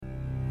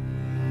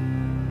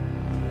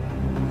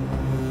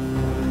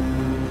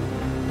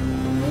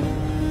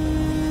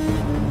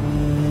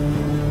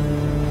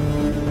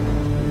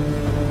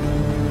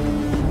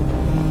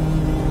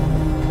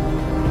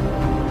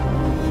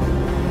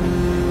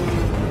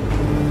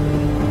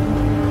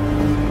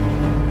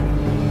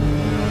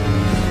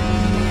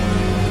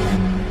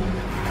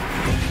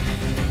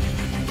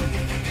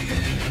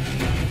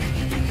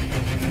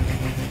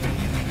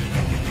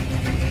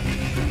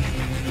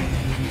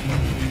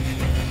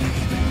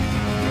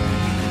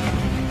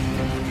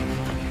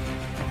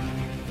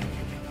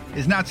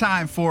It's now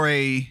time for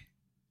a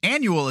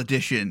annual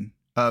edition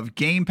of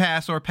Game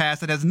Pass or Pass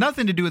that has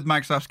nothing to do with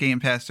Microsoft's Game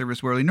Pass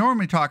service, where we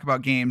normally talk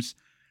about games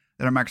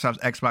that are Microsoft's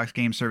Xbox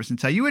game service and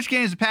tell you which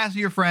games to pass to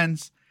your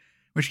friends,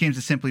 which games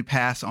to simply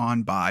pass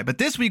on by. But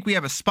this week we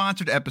have a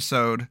sponsored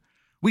episode.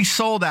 We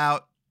sold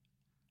out,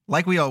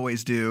 like we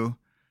always do,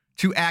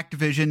 to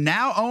Activision,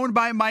 now owned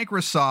by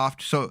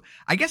Microsoft. So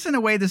I guess in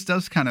a way this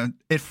does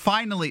it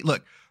finally,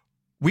 look,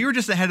 we were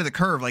just ahead of the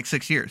curve like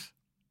 6 years.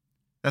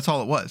 That's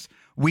all it was.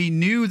 We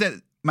knew that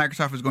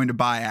Microsoft was going to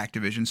buy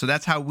Activision, so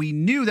that's how we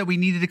knew that we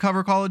needed to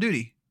cover Call of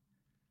Duty.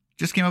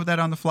 Just came up with that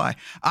on the fly.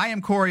 I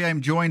am Corey. I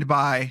am joined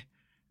by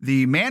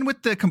the man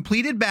with the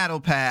completed battle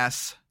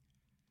pass,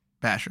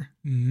 Basher.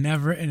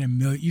 Never in a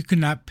million. You could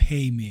not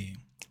pay me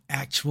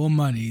actual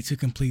money to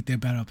complete their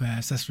battle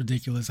pass. That's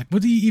ridiculous. Like,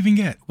 what do you even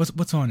get?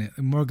 What's on it?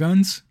 More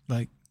guns?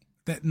 Like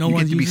that? No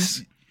one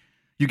uses.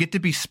 You get to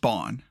be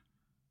Spawn,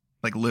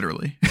 like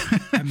literally.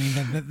 I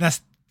mean,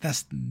 that's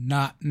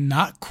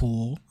not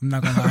cool. I'm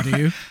not gonna lie to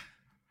you.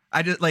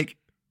 I just like.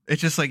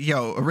 It's just like,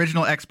 yo,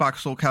 original Xbox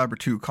Soul Calibur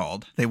 2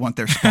 called. They want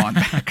their Spawn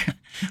back.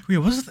 Wait,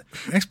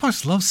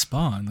 Xbox loves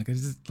Spawn. Like,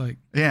 it's just like...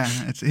 Yeah,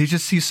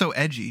 he's so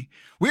edgy.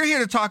 We're here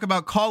to talk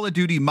about Call of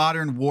Duty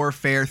Modern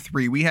Warfare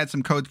 3. We had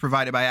some codes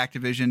provided by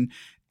Activision,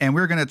 and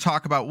we're going to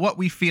talk about what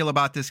we feel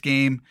about this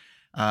game,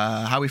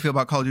 how we feel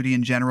about Call of Duty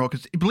in general,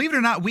 because believe it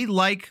or not, we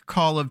like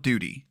Call of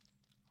Duty.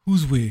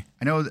 Who's we?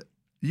 I know that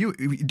you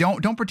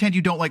don't pretend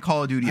you don't like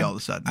Call of Duty all of a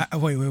sudden.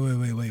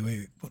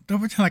 Wait. Don't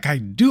pretend like I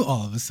do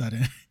all of a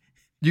sudden.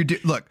 You do.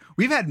 Look,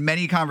 we've had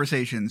many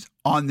conversations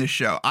on this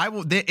show.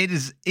 It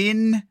is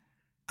in.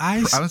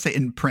 I would say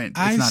in print.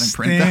 It's not in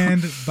print. I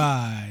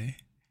stand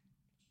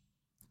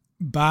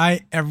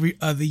by every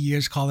other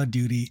year's Call of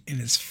Duty,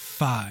 and it's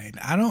fine.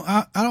 I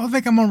don't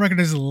think I'm on record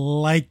as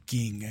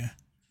liking.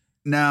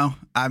 No,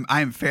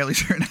 I am fairly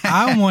certain.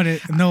 I want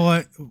it. You know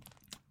what?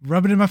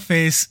 Rub it in my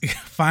face.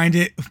 Find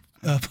it.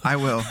 I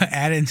will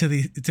add it into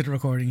the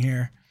recording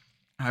here.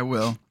 I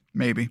will.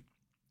 Maybe.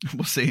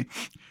 We'll see.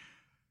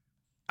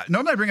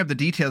 Normally I bring up the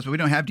details, but we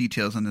don't have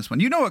details on this one.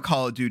 You know what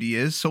Call of Duty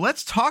is, so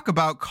let's talk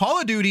about Call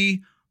of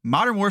Duty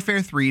Modern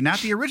Warfare 3,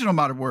 not the original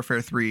Modern Warfare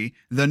 3,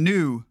 the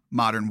new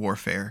Modern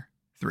Warfare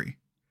 3.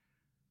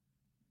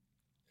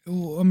 I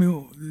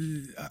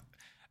mean,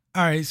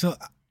 all right, so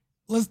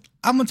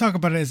I'm going to talk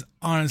about it as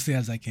honestly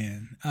as I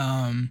can.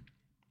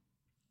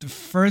 The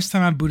first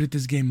time I booted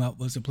this game up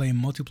was to play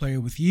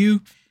multiplayer with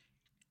you,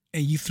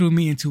 and you threw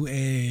me into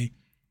a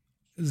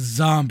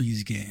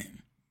zombies game.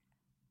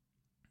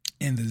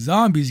 And the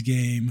zombies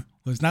game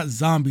was not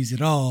zombies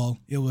at all.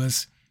 It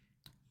was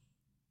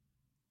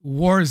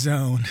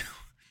Warzone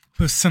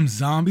with some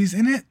zombies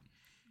in it.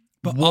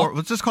 But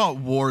let's just call it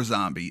War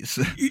Zombies.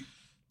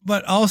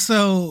 But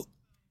also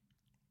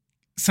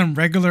some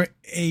regular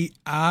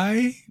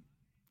AI,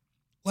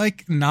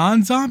 like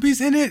non-zombies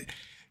in it.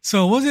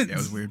 So it wasn't. Yeah, it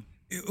was weird.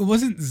 It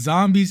wasn't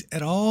zombies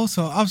at all.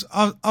 So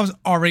I was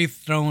already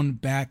thrown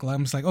back.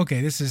 I'm just like,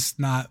 okay, this is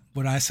not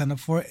what I signed up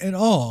for at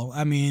all.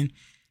 I mean.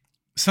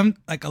 A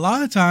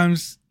lot of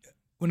times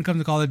when it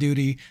comes to Call of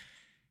Duty,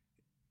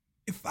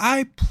 if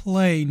I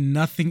play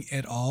nothing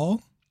at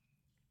all,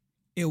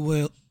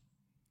 I'll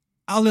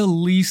at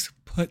least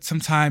put some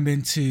time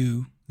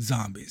into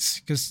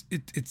zombies because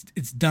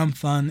it's dumb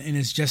fun and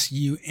it's just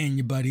you and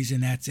your buddies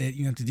and that's it.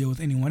 You don't have to deal with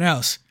anyone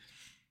else.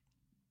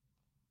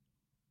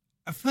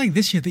 I feel like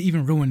this year they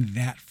even ruined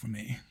that for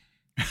me.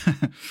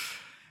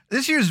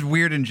 This year's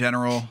weird in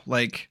general.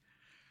 Like.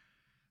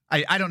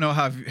 I don't know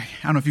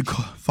if you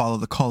follow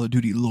the Call of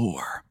Duty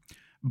lore,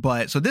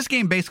 but so this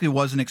game basically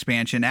was an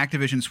expansion.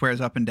 Activision swears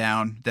up and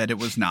down that it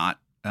was not,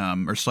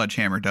 or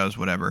Sledgehammer does,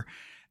 whatever.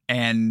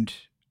 And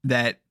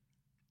that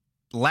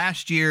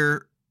last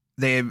year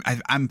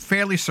I'm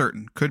fairly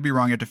certain, could be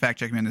wrong, you have to fact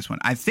check me on this one.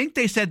 I think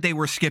they said they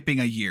were skipping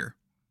a year.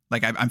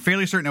 Like I'm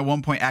fairly certain at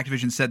one point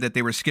Activision said that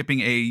they were skipping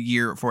a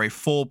year for a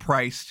full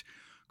priced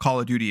Call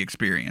of Duty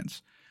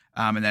experience.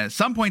 And then at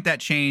some point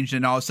that changed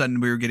and all of a sudden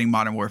we were getting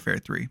Modern Warfare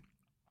 3.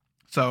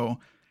 So,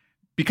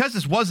 because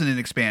this wasn't an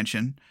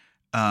expansion,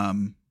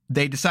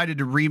 they decided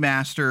to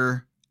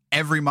remaster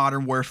every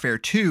Modern Warfare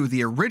 2,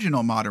 the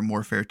original Modern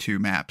Warfare 2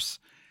 maps,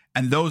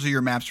 and those are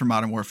your maps for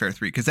Modern Warfare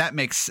 3. Because that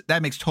makes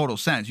total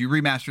sense. You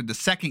remastered the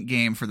second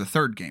game for the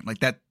third game, like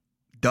that.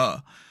 Duh.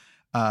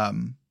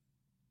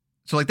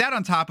 So, like that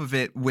on top of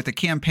it, with a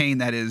campaign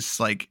that is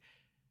like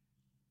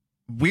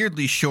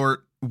weirdly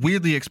short,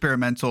 weirdly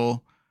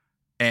experimental,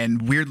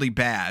 and weirdly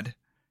bad.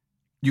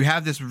 You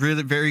have this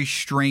really very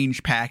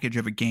strange package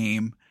of a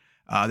game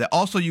that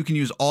also you can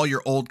use all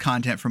your old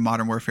content from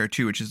Modern Warfare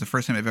 2, which is the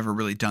first time I've ever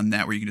really done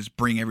that, where you can just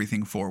bring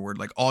everything forward,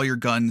 like all your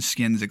guns,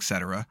 skins,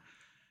 etc.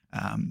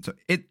 So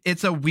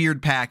it's a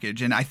weird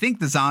package, and I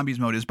think the zombies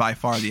mode is by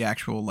far the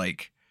actual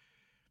like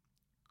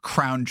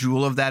crown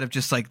jewel of that. Of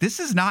just like, this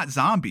is not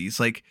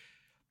zombies, like.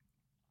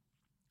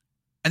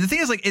 And the thing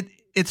is, like,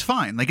 it's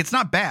fine. Like, it's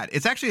not bad.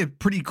 It's actually a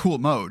pretty cool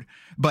mode,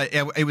 but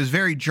it was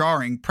very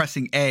jarring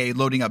pressing A,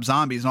 loading up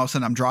zombies, and all of a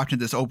sudden I'm dropped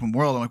into this open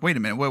world. I'm like, wait a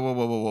minute,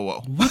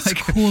 whoa. What's like,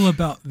 cool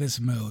about this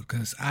mode?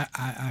 Because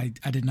I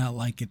did not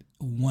like it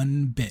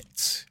one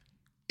bit.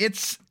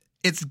 It's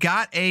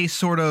got a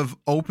sort of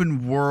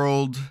open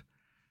world.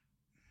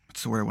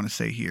 What's the word I want to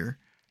say here?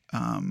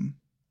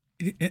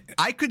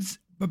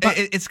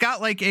 It's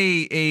got like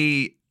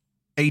a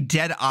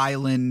Dead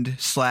Island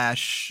 /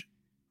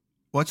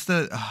 what's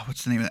the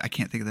name of it? I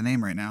can't think of the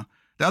name right now.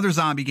 The other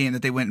zombie game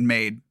that they went and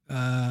made.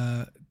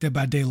 Dead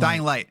by Daylight.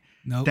 Dying Light.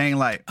 Nope. Dying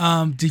Light.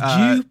 Did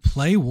you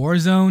play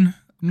Warzone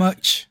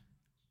much?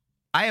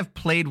 I have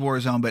played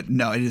Warzone, but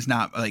no, it is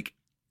not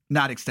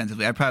not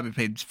extensively. I probably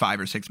played 5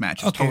 or 6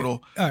 matches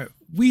total. All right.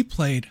 We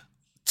played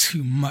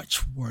too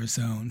much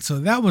Warzone. So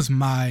that was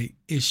my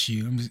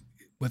issue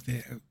with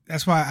it.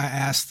 That's why I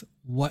asked,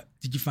 what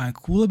did you find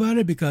cool about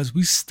it? Because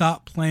we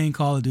stopped playing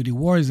Call of Duty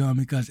Warzone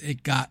because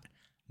it got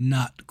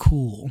not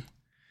cool.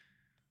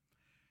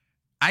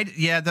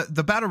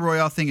 The Battle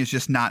Royale thing is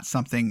just not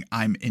something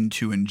I'm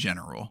into in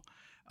general.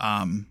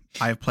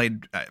 I've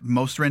played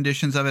most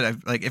renditions of it.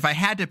 If I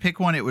had to pick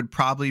one, it would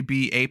probably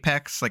be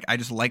Apex. Like, I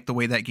just like the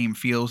way that game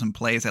feels and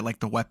plays. I like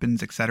the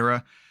weapons,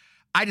 etc.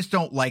 I just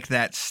don't like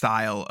that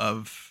style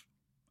of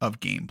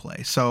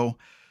gameplay. So,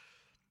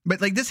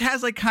 but like, this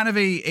has like kind of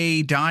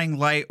a Dying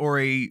Light or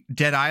a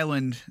Dead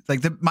Island.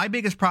 Like, my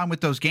biggest problem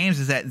with those games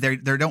is that they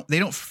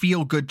don't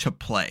feel good to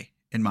play,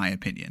 in my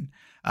opinion.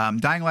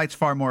 Dying Light's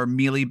far more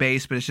melee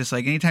based, but it's just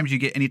like anytime you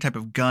get any type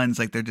of guns,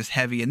 like, they're just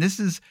heavy. And this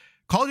is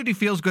Call of Duty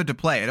feels good to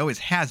play. It always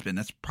has been.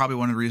 That's probably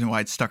one of the reasons why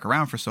it's stuck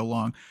around for so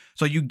long.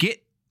 So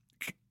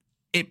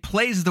it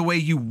plays the way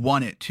you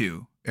want it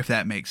to, if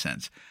that makes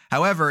sense.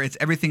 However, it's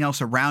everything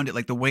else around it,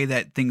 like the way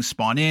that things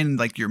spawn in,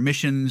 like your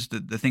missions,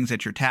 the things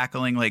that you're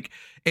tackling. Like,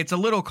 it's a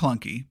little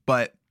clunky,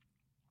 but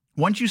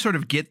once you sort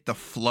of get the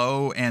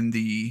flow and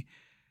the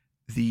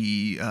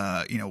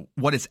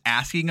what it's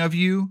asking of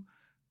you,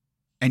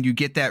 and you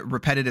get that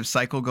repetitive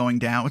cycle going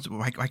down.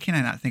 Why can't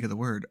I not think of the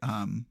word?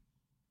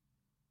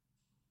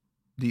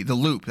 The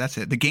loop. That's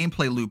it. The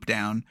gameplay loop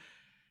down.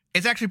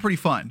 It's actually pretty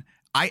fun.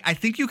 I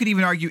think you could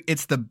even argue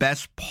it's the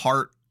best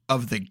part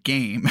of the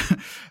game.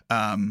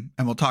 And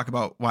we'll talk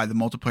about why the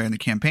multiplayer and the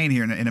campaign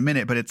here in a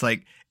minute. But it's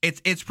like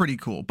it's pretty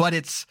cool. But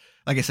it's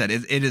like I said,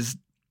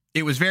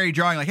 it was very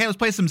jarring. Like, hey, let's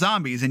play some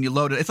zombies, and you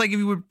load it. It's like if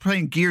you were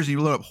playing Gears and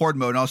you load up Horde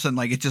mode, and all of a sudden,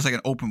 like, it's just like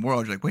an open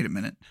world. You're like, wait a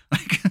minute,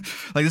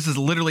 like this is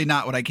literally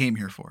not what I came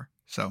here for.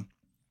 So,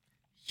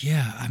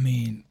 yeah, I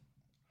mean,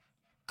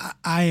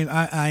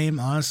 I am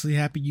honestly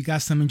happy you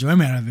got some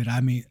enjoyment out of it.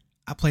 I mean,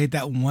 I played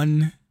that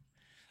one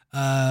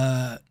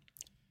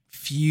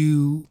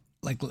few,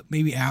 like,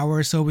 maybe hour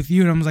or so with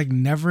you, and I was like,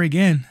 never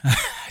again. I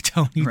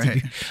don't need to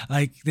be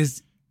like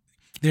this.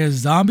 There's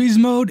zombies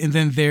mode, and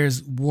then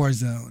there's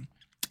Warzone.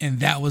 And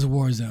that was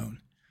Warzone.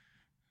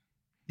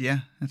 Yeah,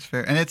 that's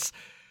fair. And it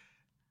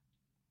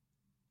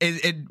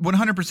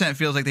 100%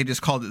 feels like they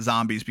just called it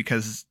zombies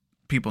because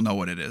people know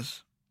what it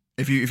is.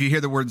 If you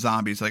hear the word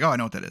zombies, like, oh, I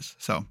know what that is.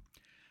 So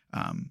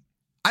I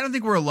don't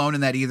think we're alone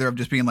in that either, of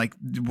just being like,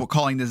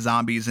 calling this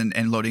zombies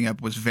and loading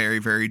up was very,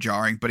 very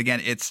jarring. But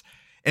again, it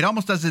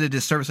almost does it a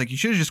disservice. Like, you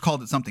should have just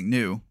called it something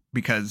new,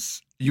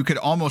 because you could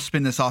almost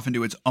spin this off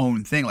into its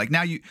own thing. Like,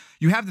 now you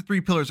have the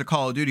 3 pillars of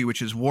Call of Duty,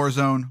 which is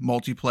Warzone,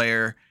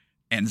 multiplayer,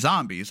 and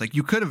zombies. Like,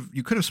 you could have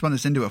spun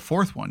this into a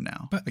 4th one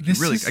now. But like,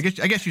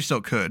 I guess you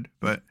still could,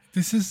 but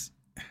this is,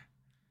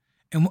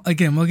 and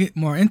again, we'll get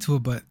more into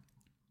it, but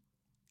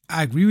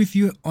I agree with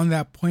you on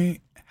that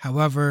point.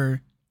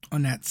 However,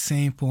 on that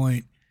same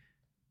point,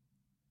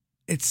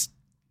 it's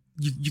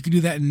you can do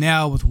that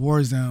now with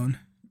Warzone.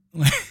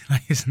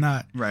 like it's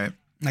not right.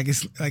 Like,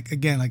 it's like,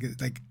 again, like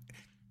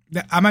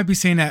I might be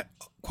saying that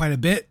quite a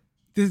bit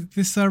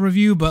this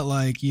review, but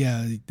like,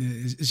 yeah,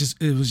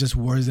 it was just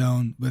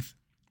Warzone with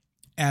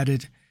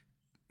added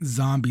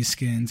zombie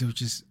skins,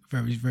 which is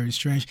very, very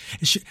strange.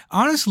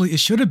 Honestly, it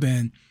should have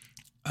been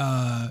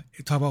talk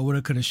about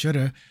woulda, coulda,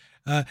 shoulda.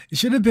 It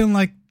should have been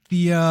like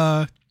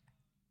the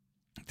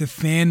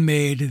fan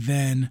made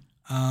then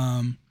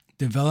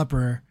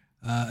developer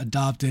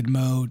adopted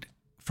mode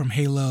from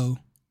Halo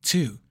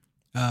 2,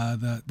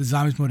 the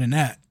zombies mode in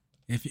that.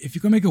 If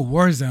you're gonna make a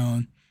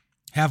Warzone,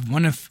 have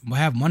one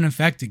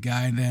infected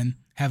guy and then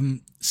have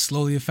him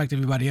slowly affect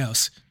everybody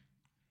else.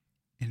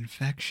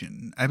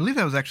 Infection. I believe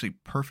that was actually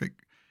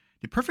Perfect.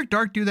 Did Perfect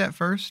Dark do that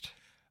first?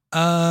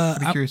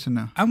 I'm curious to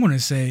know. I want to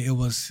say it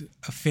was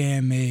a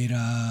fan-made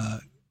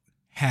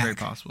hack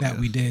that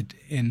we did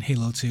in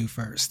Halo 2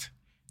 first.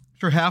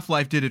 Sure,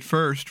 Half-Life did it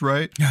first,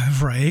 right?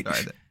 Right.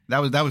 Sorry,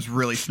 that was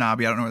really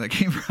snobby. I don't know where that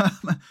came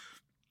from.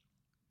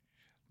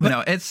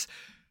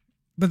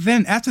 But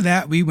then after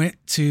that, we went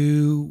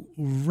to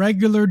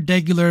regular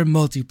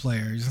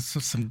multiplayer. So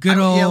some good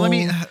old. Yeah,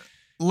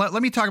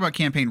 let me talk about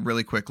campaign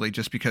really quickly,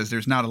 just because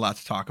there's not a lot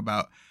to talk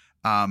about.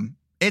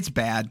 It's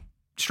bad,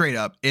 straight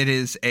up. It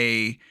is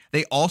they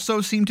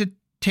also seem to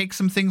take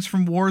some things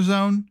from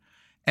Warzone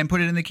and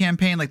put it in the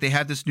campaign. Like, they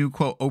have this new,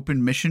 quote,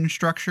 open mission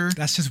structure.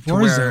 That's just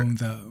Warzone,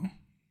 though.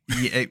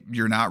 Yeah,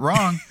 you're not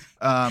wrong.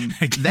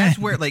 That's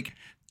where like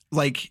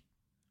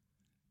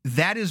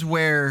that is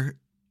where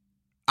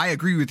I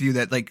agree with you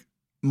that like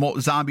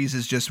Zombies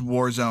is just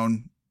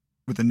Warzone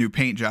with a new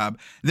paint job.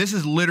 This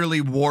is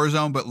literally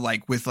Warzone, but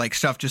like with like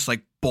stuff just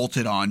like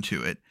bolted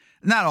onto it.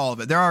 Not all of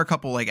it. There are a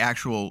couple like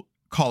actual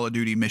Call of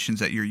Duty missions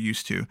that you're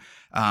used to.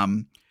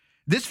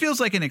 This feels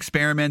like an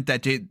experiment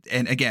that did,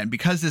 and again,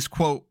 because this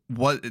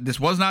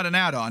was not an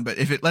add-on, but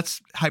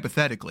let's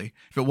hypothetically,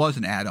 if it was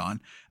an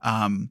add-on,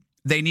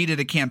 they needed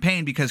a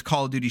campaign because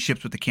Call of Duty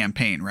ships with the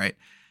campaign, right?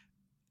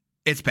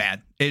 It's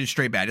bad. It is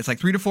straight bad. It's like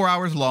 3 to 4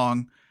 hours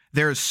long.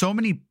 There is so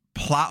many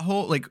plot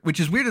hole, like, which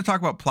is weird to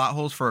talk about plot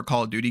holes for a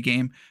Call of Duty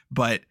game,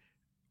 but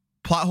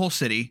plot hole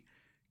city,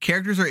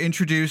 characters are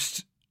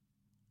introduced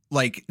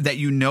like that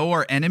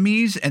are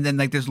enemies, and then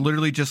like there's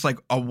literally just like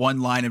a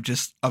one line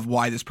of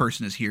why this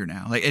person is here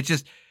now. Like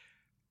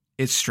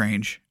it's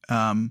strange.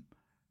 I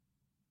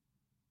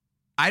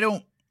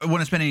don't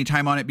want to spend any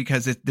time on it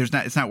because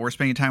it's not worth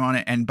spending time on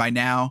it. And by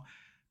now,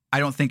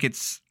 I don't think it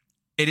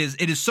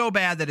is so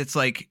bad that it's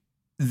like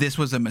this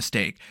was a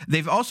mistake.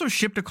 They've also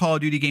shipped a Call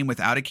of Duty game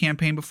without a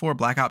campaign before,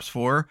 Black Ops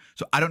 4.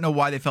 So I don't know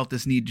why they felt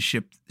this need to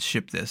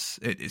ship this.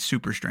 It's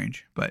super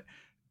strange, but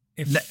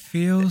it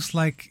feels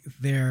like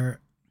they're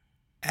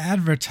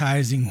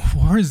advertising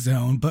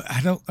Warzone, but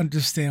I don't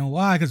understand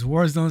why, because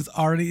Warzone is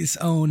already its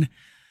own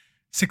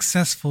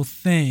successful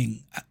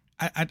thing.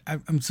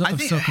 I'm so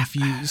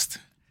confused.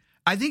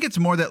 I think it's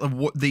more that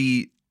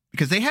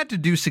because they had to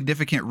do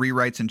significant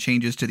rewrites and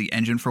changes to the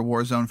engine for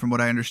Warzone, from what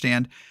I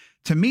understand.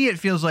 To me, it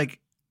feels like,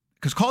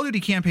 because Call of Duty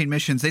campaign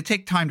missions, they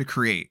take time to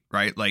create,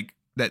 right? Like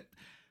that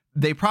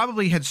they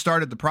probably had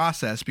started the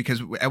process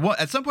because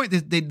at some point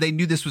they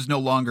knew this was no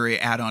longer an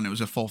add-on. It was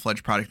a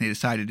full-fledged product, and they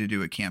decided to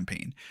do a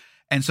campaign.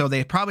 And so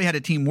they probably had a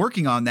team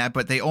working on that,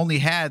 but they only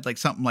had like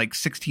something like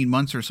 16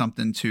 months or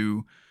something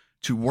to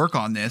work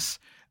on this.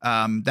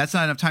 That's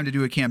not enough time to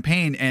do a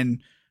campaign. And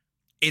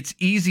it's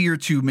easier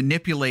to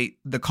manipulate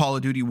the Call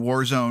of Duty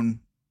Warzone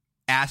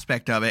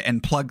aspect of it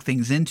and plug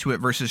things into it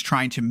versus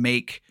trying to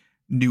make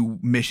new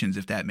missions,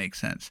 if that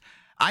makes sense.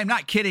 I'm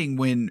not kidding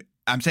when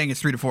I'm saying it's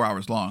 3 to 4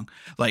 hours long.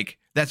 Like,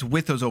 that's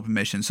with those open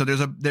missions. So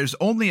there's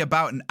only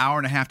about an hour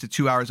and a half to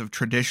 2 hours of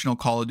traditional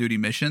Call of Duty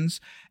missions,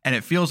 and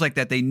it feels like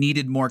that they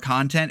needed more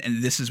content,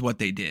 and this is what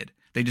they did.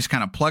 They just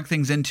kind of plugged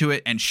things into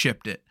it and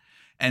shipped it.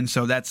 And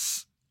so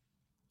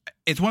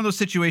it's one of those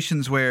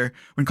situations where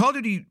when Call of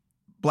Duty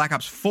Black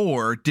Ops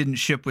 4 didn't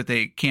ship with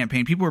a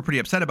campaign, people were pretty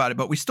upset about it,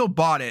 but we still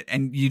bought it,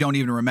 and you don't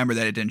even remember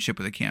that it didn't ship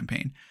with a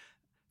campaign.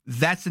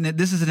 This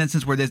is an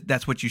instance where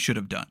that's what you should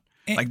have done.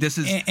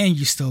 And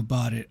you still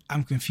bought it.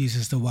 I'm confused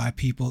as to why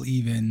people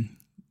even.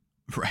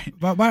 Right.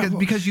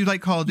 Because you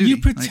like Call of Duty. You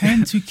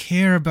pretend to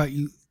care about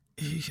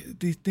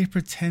they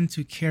pretend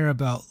to care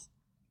about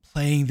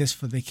playing this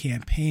for the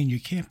campaign. Your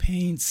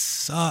campaigns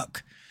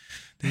suck.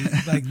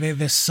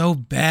 They're so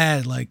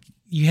bad. Like,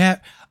 you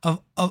have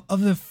of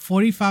the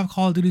 45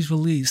 Call of Duties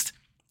released,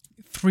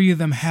 3 of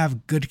them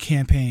have good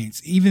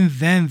campaigns. Even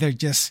then, they're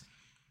just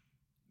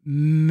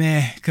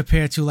meh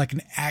compared to like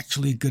an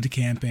actually good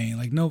campaign.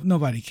 Like,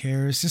 nobody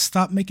cares. Just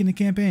stop making the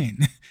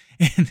campaign.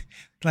 And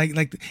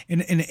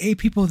the 8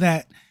 people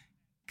that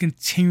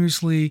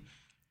continuously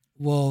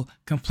will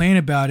complain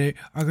about it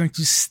are going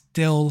to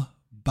still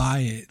buy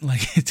it.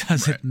 Like, it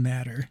doesn't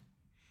matter.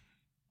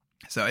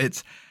 So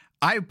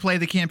I play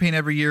the campaign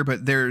every year,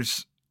 but there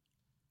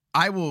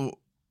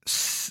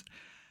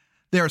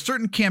are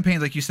certain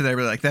campaigns, like you said, that I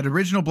really like. That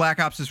original Black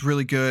Ops is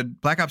really good.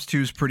 Black Ops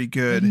 2 is pretty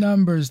good. The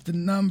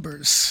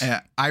numbers.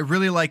 I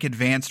really like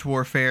Advanced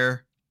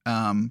Warfare.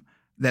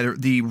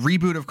 The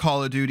reboot of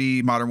Call of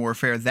Duty Modern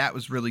Warfare, that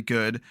was really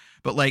good.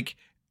 But like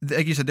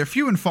you said, they're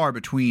few and far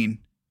between.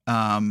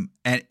 And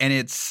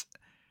it's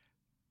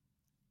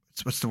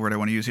what's the word I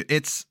want to use here?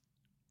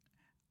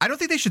 I don't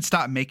think they should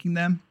stop making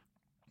them,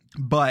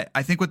 but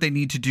I think what they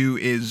need to do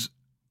is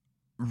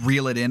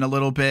reel it in a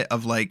little bit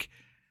of like,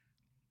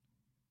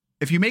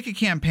 if you make a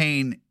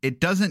campaign, it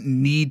doesn't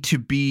need to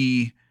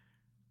be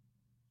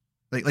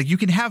like you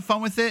can have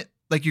fun with it,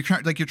 like you're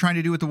trying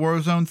to do with the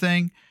Warzone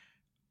thing,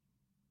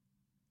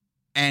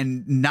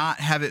 and not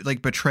have it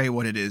like betray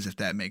what it is, if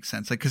that makes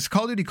sense. Like, because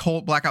Call of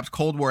Duty Black Ops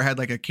Cold War had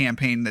like a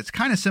campaign that's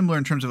kind of similar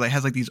in terms of like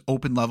has like these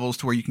open levels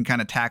to where you can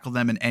kind of tackle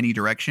them in any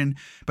direction,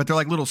 but they're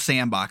like little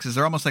sandboxes.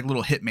 They're almost like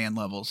little Hitman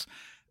levels.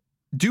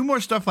 Do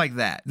more stuff like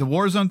that. The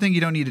Warzone thing,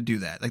 you don't need to do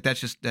that. Like, that's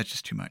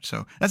just too much.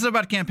 So that's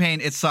about a campaign.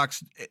 It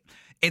sucks.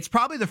 It's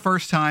probably the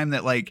first time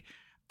that like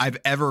I've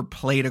ever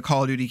played a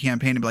Call of Duty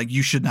campaign and be like,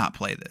 you should not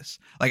play this.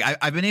 Like,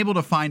 I've been able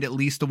to find at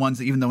least the ones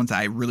that, even the ones that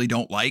I really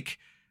don't like,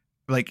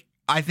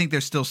 I think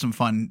there's still some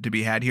fun to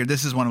be had here.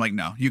 This is one I'm like,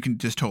 no, you can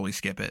just totally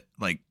skip it.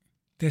 Like,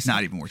 it's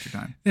not even worth your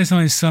time. There's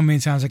only so many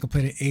times I could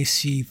play the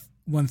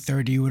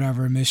AC-130,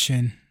 whatever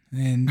mission,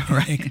 and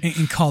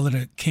call it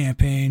a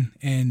campaign.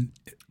 And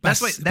by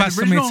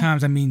so many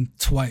times, I mean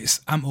twice.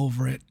 I'm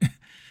over it.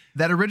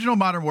 That original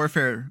Modern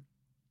Warfare,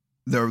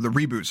 the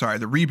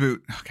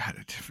reboot. Oh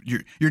God,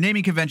 your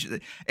naming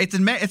convention. It's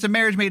a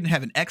marriage made in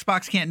heaven.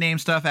 Xbox can't name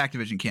stuff.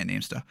 Activision can't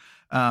name stuff.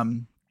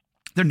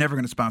 They're never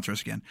going to sponsor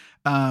us again.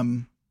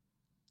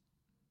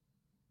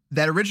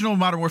 That original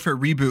Modern Warfare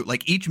reboot,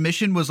 like each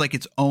mission was like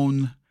its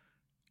own.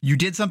 You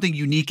did something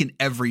unique in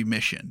every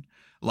mission.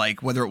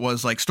 Like whether it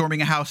was like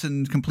storming a house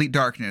in complete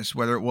darkness,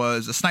 whether it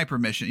was a sniper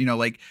mission, you know,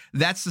 like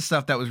that's the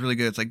stuff that was really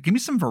good. It's like, give me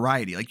some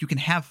variety. Like you can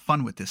have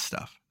fun with this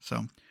stuff. So,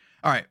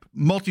 all right,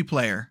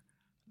 multiplayer,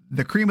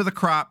 the cream of the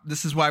crop.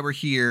 This is why we're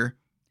here.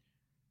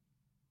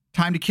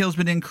 Time to kill has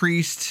been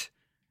increased.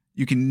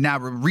 You can now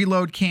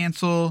reload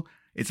cancel.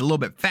 It's a little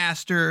bit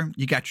faster.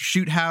 You got your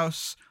shoot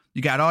house.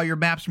 You got all your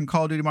maps from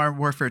Call of Duty Modern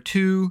Warfare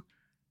 2.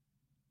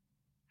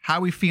 How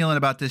are we feeling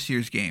about this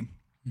year's game?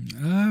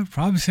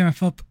 Probably same I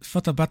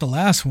felt about the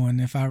last one,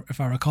 if I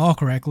recall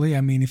correctly.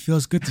 I mean, it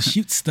feels good to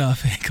shoot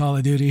stuff in Call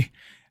of Duty.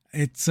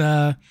 It's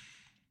Call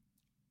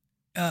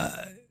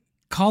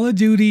of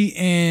Duty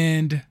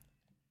and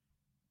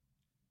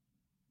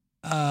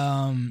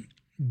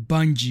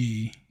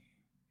Bungie.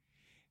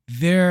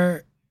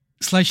 Their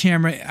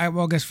Sledgehammer.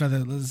 I guess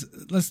rather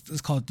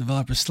let's call it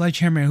developer.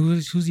 Sledgehammer.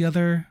 Who's the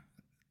other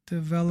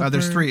developer?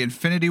 There's three: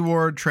 Infinity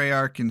Ward,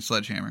 Treyarch, and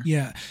Sledgehammer.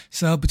 Yeah.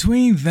 So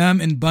between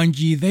them and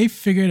Bungie, they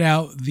figured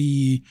out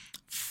the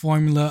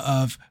formula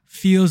of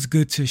feels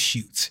good to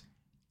shoot.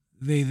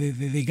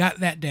 They got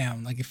that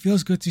down. Like it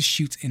feels good to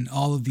shoot in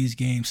all of these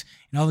games,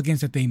 in all the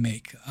games that they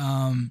make.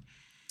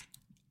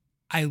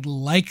 I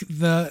like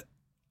the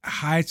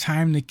high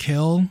time to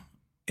kill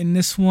in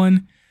this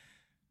one,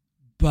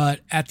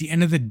 but at the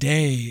end of the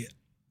day,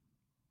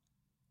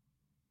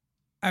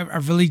 I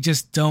really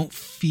just don't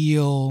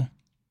feel.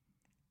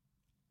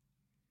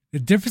 The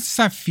differences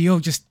I feel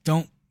just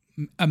don't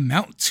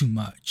amount to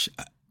much.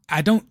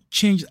 I don't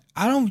change,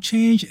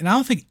 and I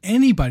don't think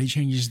anybody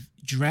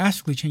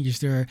drastically changes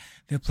their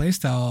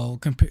playstyle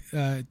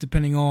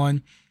depending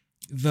on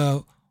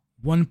the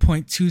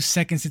 1.2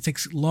 seconds it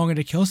takes longer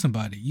to kill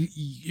somebody.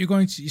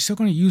 You're still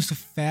going to use the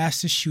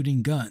fastest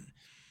shooting gun.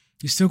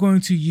 You're still going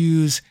to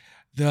use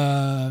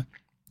the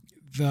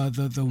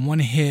one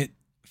hit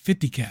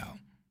 50 cal.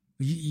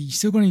 You're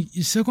still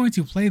going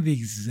to play the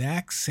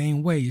exact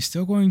same way. You're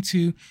still going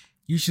to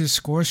use your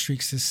score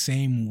streaks the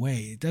same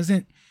way. It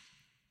doesn't.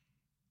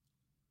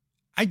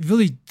 I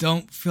really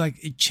don't feel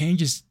like it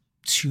changes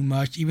too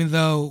much, even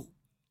though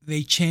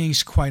they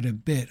changed quite a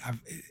bit.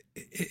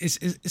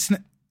 It's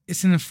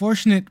an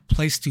unfortunate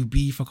place to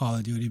be for Call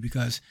of Duty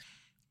because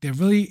they're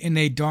really in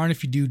a darn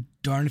if you do,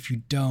 darn if you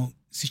don't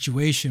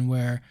situation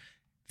where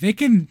they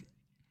can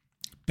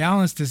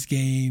balance this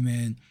game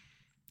and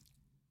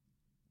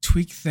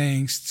tweak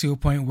things to a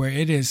point where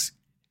it is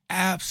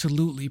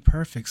absolutely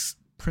perfect,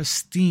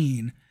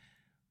 pristine.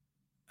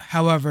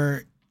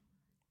 However,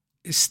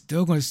 you're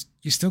still going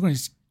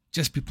to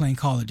just be playing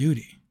Call of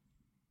Duty.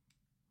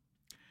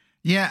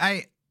 Yeah,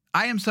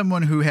 I am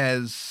someone who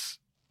has.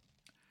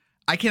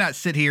 I cannot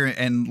sit here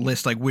and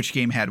list like which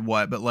game had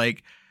what, but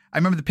like I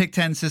remember the Pick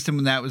 10 system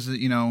when that was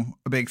a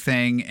big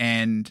thing,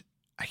 and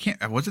I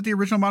can't. Was it the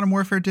original Modern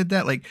Warfare did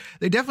that? Like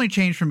they definitely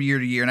changed from year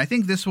to year, and I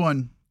think this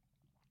one,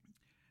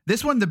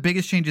 the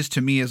biggest changes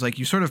to me is like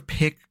you sort of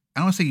pick.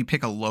 I don't want to say you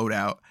pick a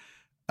loadout,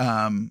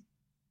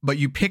 but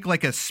you pick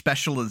like a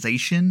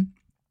specialization,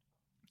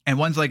 and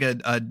one's like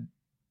a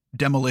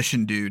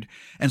demolition dude,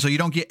 and so you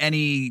don't get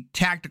any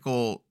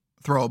tactical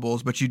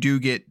throwables, but you do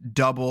get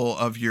double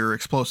of your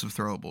explosive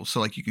throwables.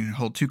 So like you can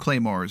hold 2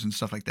 claymores and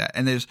stuff like that.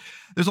 And there's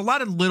a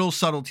lot of little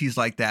subtleties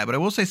like that. But I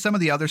will say some of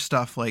the other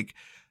stuff, like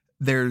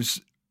there's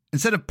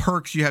instead of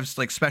perks, you have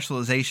like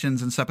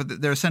specializations and stuff,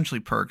 but they're essentially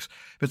perks.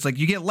 But it's like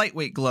you get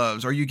lightweight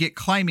gloves or you get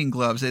climbing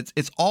gloves.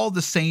 It's all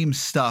the same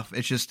stuff.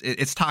 It's just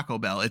it's Taco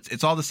Bell.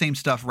 It's all the same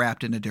stuff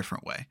wrapped in a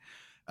different way.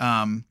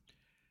 And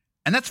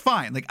that's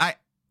fine. Like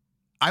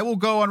I will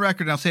go on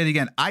record and I'll say it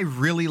again. I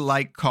really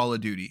like Call of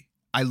Duty.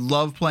 I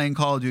love playing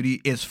Call of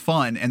Duty. It's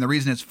fun. And the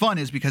reason it's fun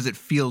is because it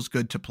feels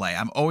good to play.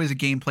 I'm always a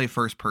gameplay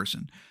first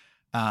person.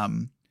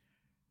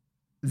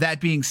 That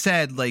being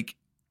said, like,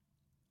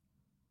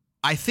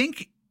 I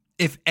think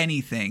if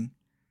anything,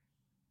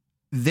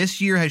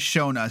 this year has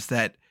shown us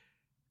that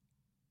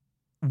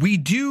we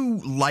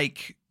do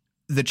like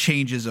the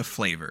changes of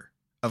flavor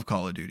of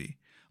Call of Duty.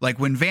 Like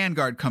when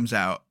Vanguard comes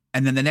out,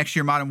 and then the next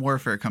year Modern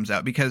Warfare comes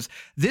out, because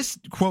this,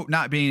 quote,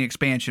 not being an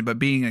expansion, but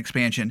being an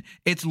expansion,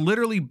 it's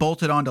literally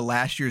bolted onto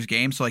last year's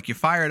game. So like you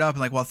fire it up and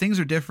like, while things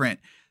are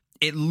different,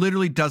 it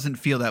literally doesn't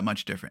feel that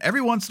much different.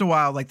 Every once in a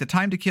while, like the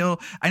time to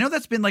kill, I know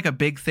that's been like a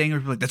big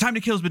thing. Like the time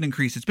to kill has been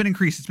increased. It's been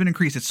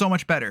increased. It's so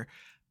much better.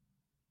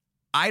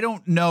 I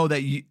don't know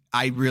that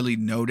I really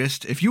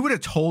noticed. If you would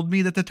have told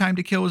me that the time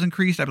to kill was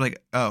increased, I'd be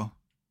like, oh,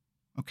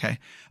 okay.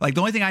 Like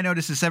the only thing I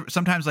noticed is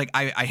sometimes like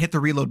I hit the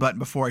reload button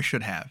before I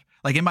should have.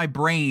 Like in my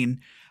brain,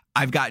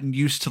 I've gotten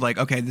used to like,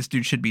 okay, this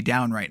dude should be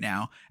down right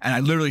now. And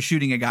I'm literally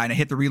shooting a guy and I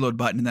hit the reload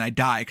button and then I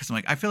die because I'm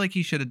like, I feel like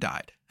he should have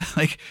died.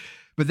 Like,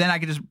 but then I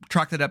could just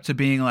chalk that up to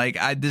being like,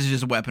 this is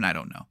just a weapon. I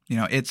don't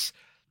know.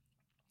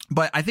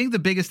 But I think the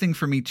biggest thing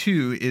for me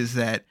too is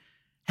that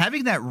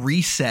having that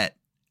reset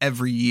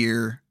every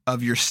year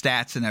of your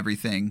stats and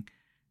everything,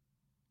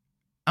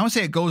 I won't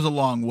say it goes a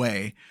long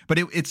way, but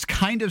it's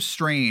kind of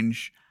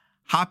strange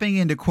hopping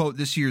into quote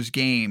this year's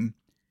game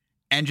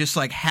and just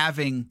like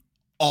having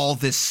all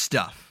this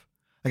stuff.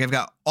 Like I've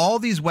got all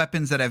these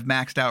weapons that I've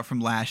maxed out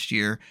from last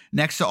year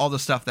next to all the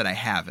stuff that I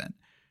haven't.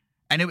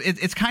 And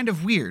it's kind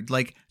of weird.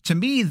 Like to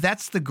me,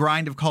 that's the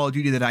grind of Call of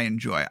Duty that I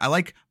enjoy. I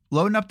like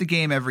loading up the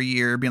game every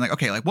year, being like,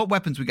 okay, like what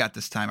weapons we got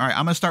this time? All right,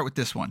 I'm going to start with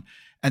this one.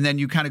 And then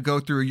you kind of go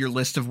through your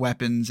list of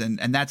weapons and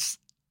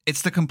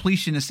it's the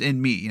completionist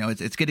in me. You know,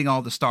 it's getting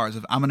all the stars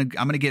of I'm going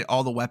to get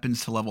all the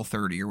weapons to level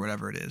 30 or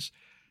whatever it is.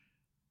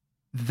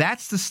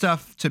 That's the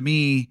stuff to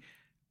me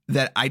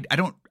that I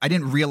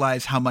didn't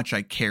realize how much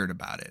I cared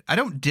about it. I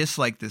don't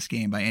dislike this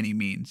game by any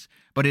means,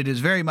 but it is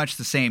very much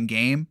the same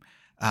game.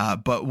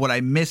 But what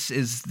I miss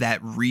is that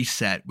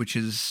reset, which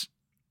is,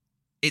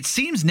 it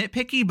seems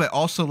nitpicky, but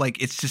also like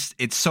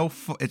it's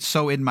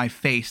so in my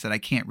face that I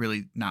can't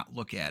really not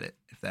look at it,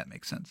 if that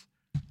makes sense.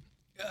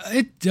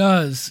 It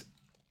does.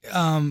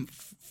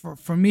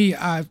 For me,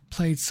 I've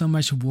played so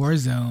much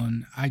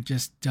Warzone.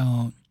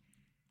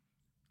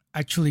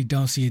 I truly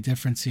don't see a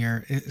difference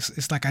here.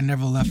 It's like I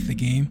never left the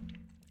game,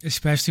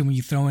 especially when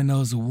you throw in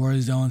those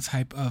Warzone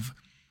type of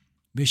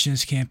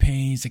missions,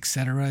 campaigns,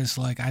 etc. It's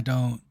like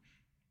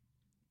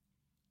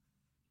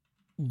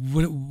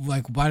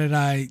why did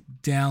I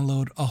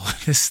download all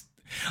this?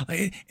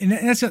 Like, and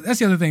that's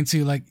the other thing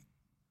too, like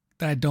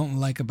that I don't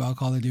like about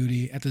Call of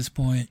Duty at this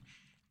point.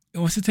 It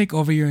wants to take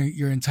over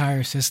your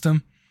entire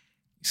system,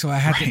 so I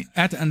had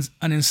to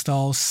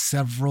uninstall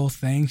several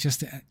things just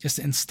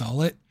to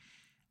install it,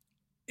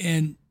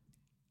 and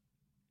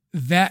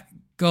that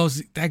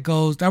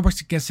works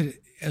against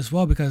it as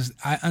well, because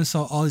I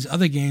uninstall all these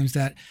other games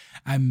that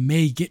I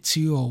may get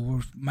to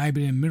or might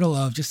be in the middle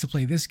of just to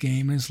play this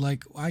game, and it's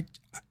like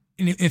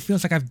and it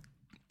feels like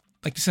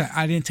like you said,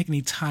 I didn't take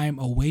any time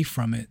away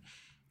from it.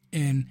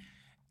 And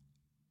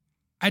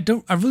I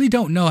really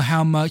don't know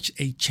how much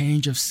a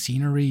change of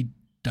scenery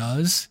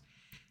does,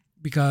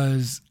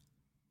 because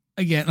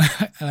again,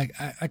 like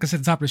I said at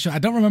the top of the show, I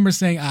don't remember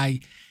saying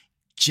I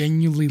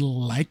genuinely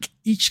like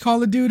each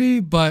Call of Duty,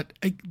 but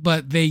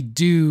they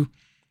do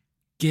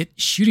get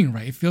shooting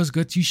right. It feels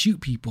good to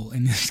shoot people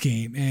in this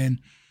game, and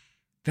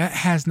that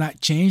has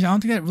not changed. I don't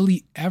think that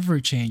really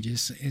ever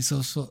changes. And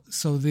so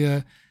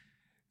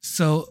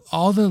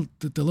all the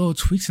little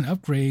tweaks and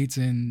upgrades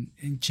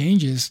and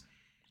changes,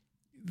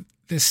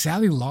 they're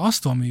sadly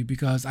lost on me,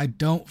 because I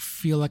don't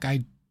feel like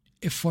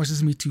it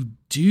forces me to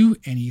do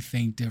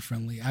anything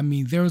differently. I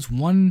mean, there was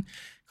one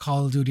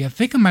Call of Duty, I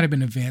think it might have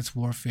been Advanced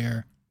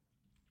Warfare,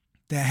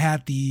 that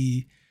had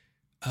the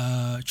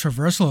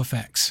traversal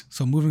effects.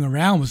 So moving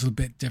around was a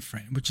bit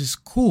different, which is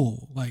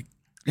cool. Like,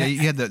 yeah, you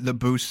had the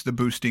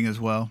boosting as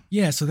well.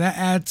 Yeah, so that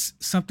adds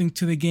something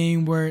to the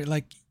game where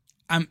like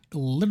I'm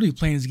literally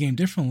playing this game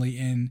differently,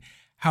 and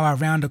how I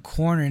round a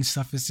corner and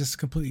stuff is just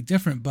completely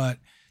different. But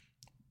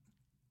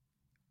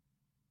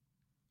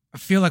I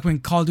feel like when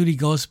Call of Duty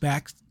goes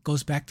back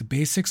to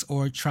basics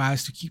or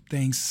tries to keep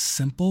things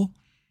simple,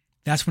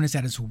 that's when it's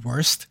at its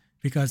worst,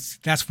 because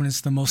that's when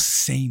it's the most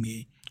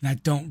samey, and I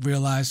don't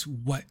realize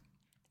what,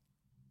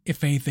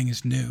 if anything,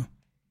 is new.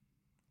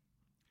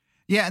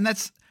 Yeah,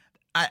 and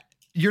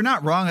you're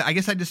not wrong. I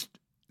guess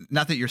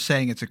not that you're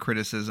saying it's a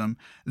criticism.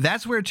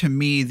 That's where, to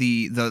me,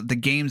 the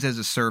games as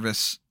a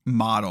service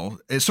model,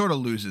 it sort of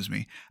loses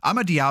me. I'm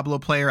a Diablo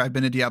player. I've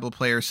been a Diablo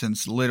player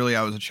since literally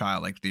I was a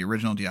child, like the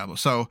original Diablo.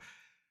 So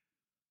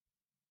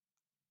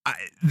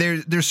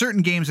there's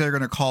certain games that are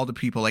going to call to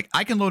people. Like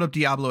I can load up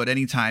Diablo at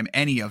any time,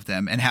 any of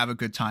them, and have a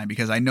good time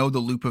because I know the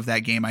loop of that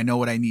game. I know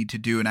what I need to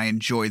do, and I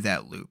enjoy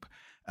that loop.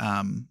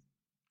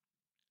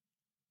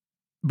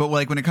 But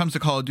like when it comes to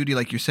Call of Duty,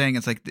 like you're saying,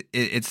 it's like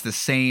it's the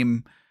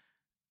same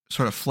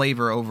sort of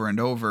flavor over and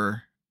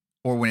over,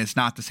 or when it's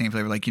not the same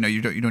flavor, like, you know,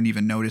 you don't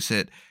even notice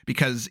it,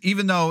 because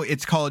even though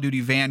it's Call of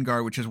Duty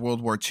Vanguard, which is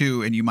World War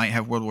II, and you might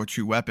have World War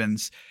II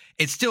weapons,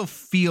 it still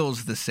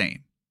feels the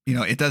same. You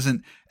know, it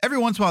doesn't. Every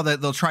once in a while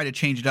they'll try to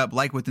change it up,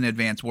 like with an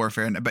Advanced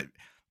Warfare, but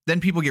then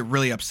people get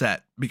really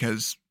upset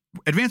because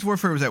Advanced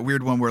Warfare was that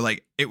weird one where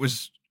like it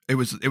was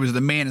the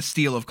Man of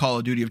Steel of Call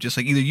of Duty, of just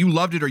like either you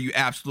loved it or you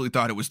absolutely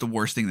thought it was the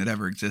worst thing that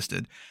ever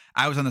existed.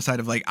 I was on the side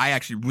of like, I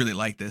actually really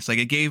like this. Like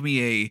it gave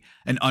me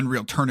an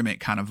Unreal Tournament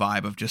kind of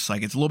vibe of just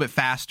like, it's a little bit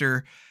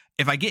faster.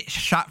 If I get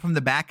shot from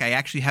the back, I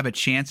actually have a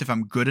chance, if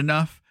I'm good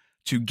enough,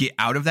 to get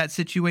out of that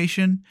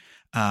situation.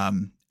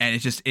 And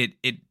it's just, it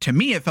to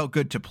me, it felt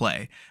good to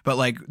play. But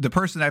like the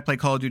person that I play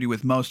Call of Duty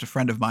with most, a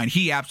friend of mine,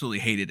 he absolutely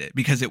hated it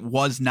because it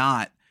was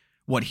not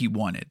what he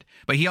wanted.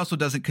 But he also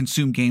doesn't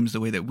consume games the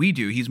way that we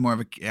do. He's more of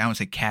I don't want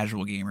to say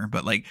casual gamer,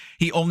 but like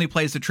he only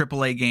plays the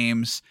AAA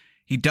games.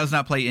 He does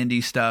not play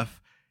indie stuff.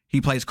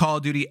 He plays Call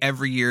of Duty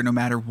every year, no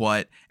matter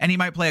what. And he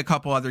might play a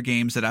couple other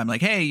games that I'm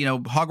like, hey, you know,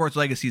 Hogwarts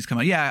Legacy's come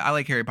out. Yeah, I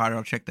like Harry Potter.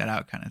 I'll check that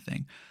out, kind of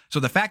thing. So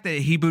the fact that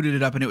he booted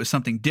it up and it was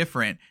something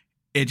different,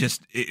 it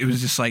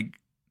was just like,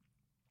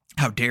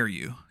 how dare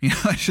you? You know,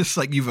 it's just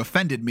like, you've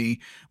offended me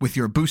with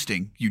your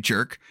boosting, you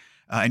jerk,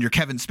 and you're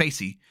Kevin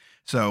Spacey.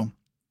 So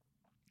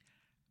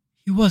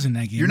he was in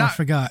that game. I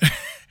forgot.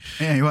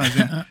 Yeah, he was.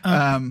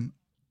 Yeah.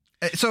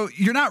 So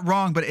you're not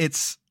wrong, but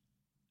it's,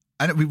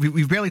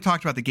 we've barely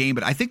talked about the game,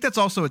 but I think that's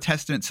also a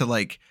testament to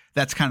like,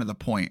 that's kind of the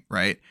point,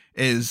 right?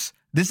 Is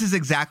this is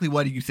exactly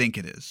what you think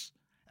it is.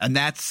 And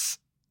that's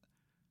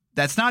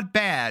not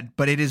bad,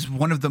 but it is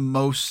one of the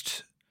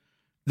most,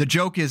 the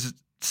joke is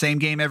same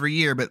game every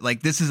year, but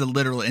like this is a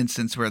literal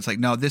instance where it's like,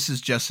 no, this is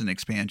just an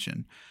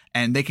expansion,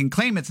 and they can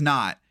claim it's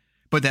not,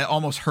 but that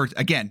almost hurts.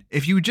 Again,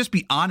 if you would just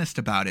be honest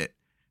about it,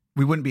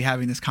 we wouldn't be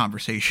having this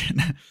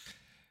conversation.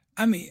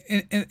 I mean,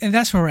 and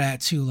that's where we're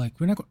at too. Like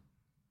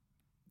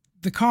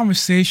the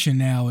conversation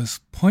now is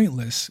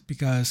pointless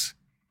because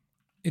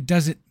it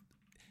doesn't,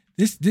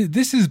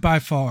 this is by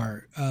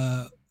far,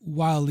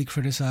 widely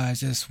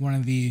criticized as one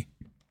of the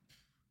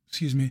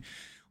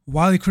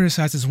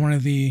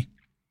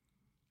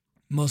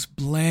most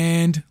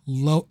bland,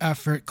 low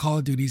effort Call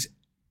of Duties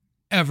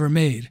ever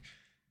made.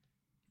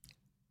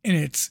 And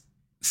it's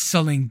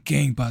selling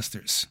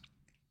gangbusters.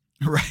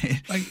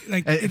 Right.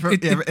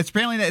 It's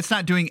apparently that it's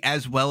not doing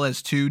as well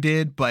as 2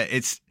 did, but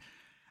it's,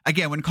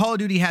 again, when Call of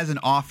Duty has an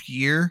off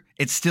year,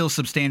 it's still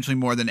substantially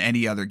more than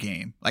any other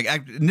game. Like,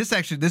 and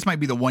this might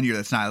be the 1 year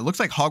that's not. It looks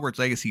like Hogwarts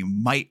Legacy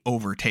might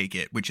overtake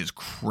it, which is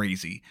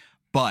crazy.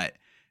 But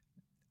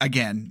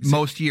again,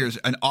 most years,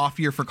 an off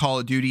year for Call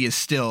of Duty is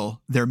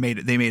still they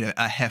made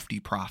a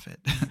hefty profit.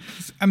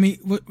 I mean,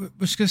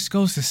 which just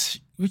goes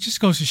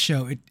to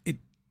show it.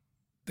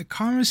 The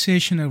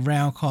conversation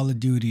around Call of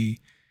Duty,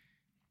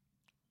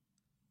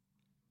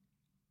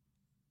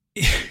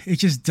 it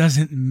just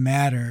doesn't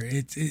matter.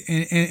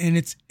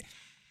 And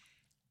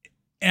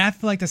I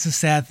feel like that's a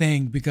sad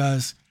thing,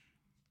 because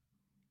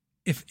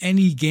if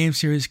any game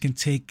series can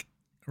take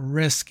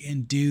risk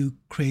and do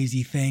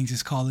crazy things,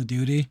 it's Call of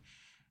Duty.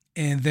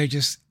 And they're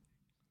just,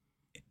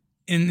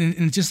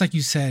 and just like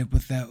you said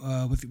with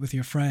that, with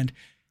your friend,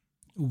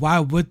 why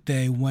would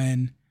they,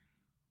 when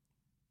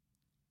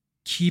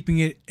keeping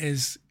it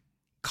as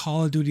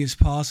Call of Duty as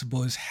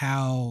possible is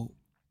how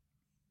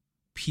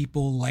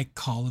people like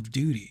Call of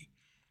Duty?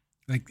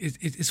 Like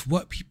it's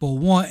what people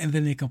want, and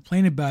then they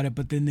complain about it,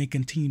 but then they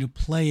continue to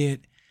play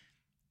it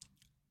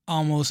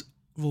almost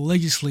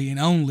religiously and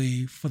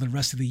only for the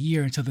rest of the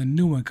year until the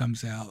new one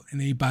comes out,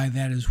 and they buy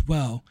that as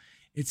well.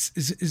 It's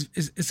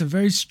a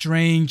very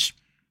strange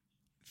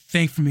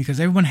thing for me,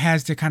 because everyone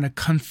has their kind of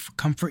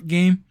comfort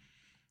game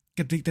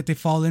that they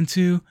fall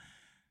into,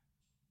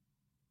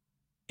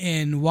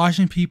 and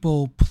watching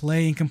people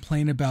play and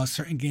complain about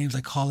certain games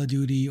like Call of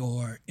Duty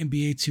or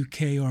NBA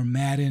 2K or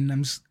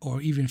Madden,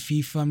 or even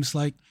FIFA, I'm just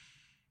like,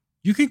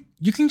 you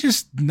can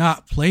just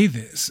not play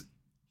this,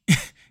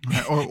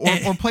 right.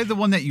 or play the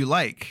one that you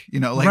like,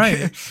 like,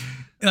 right.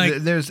 Like,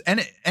 there's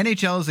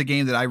NHL is a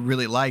game that I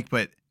really like,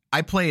 but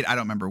I played, I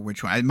don't remember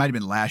which one. It might have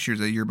been last year's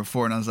or the year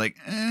before, and I was like,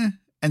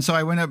 And so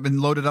I went up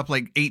and loaded up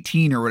like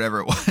 18 or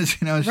whatever it was.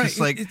 It's right. Just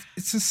like,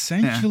 it's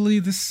essentially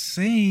the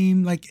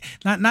same. Like,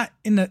 not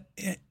in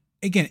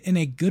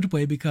a good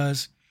way,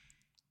 because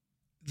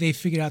they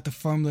figured out the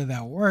formula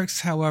that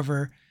works.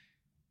 However,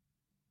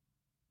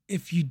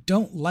 if you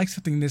don't like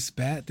something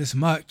this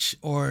much,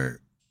 or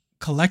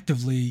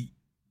collectively,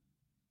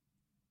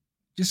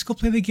 just go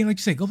play the game, like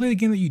you say, go play the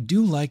game that you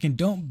do like, and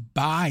don't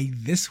buy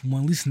this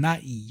one, at least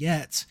not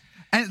yet.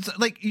 And it's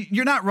like,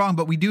 you're not wrong,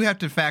 but we do have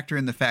to factor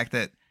in the fact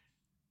that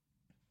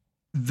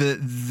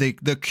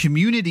the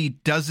community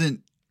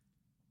doesn't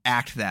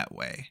act that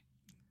way.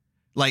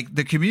 Like,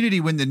 the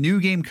community, when the new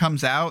game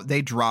comes out,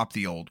 they drop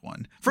the old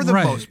one for the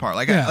most part.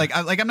 Like, yeah.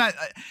 I'm not.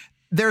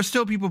 There are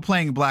still people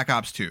playing Black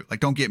Ops 2.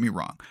 Like, don't get me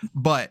wrong,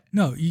 but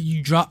no,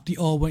 you drop the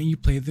old one and you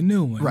play the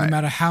new one. Right. No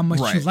matter how much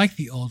you like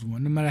the old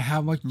one, no matter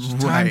how much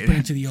time you put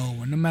into the old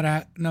one, no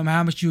matter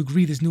how much you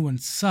agree this new one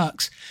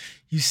sucks,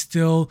 you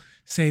still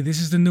say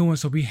this is the new one,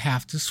 so we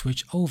have to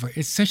switch over.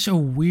 It's such a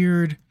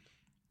weird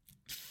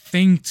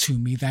thing to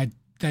me that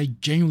I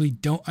genuinely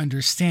don't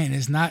understand.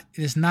 It's not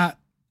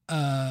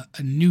a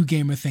new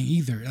gamer thing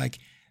either. Like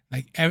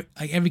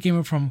every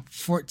gamer from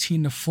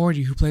 14 to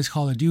 40 who plays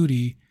Call of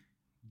Duty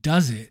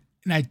does it,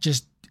 and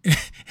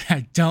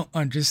I don't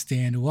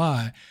understand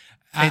why.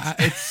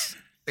 It's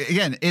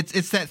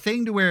that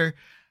thing to where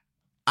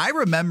I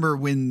remember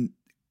when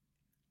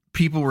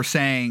people were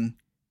saying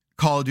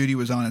Call of Duty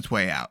was on its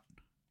way out.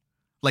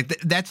 Like,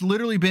 that's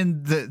literally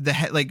been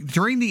the like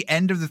during the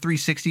end of the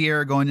 360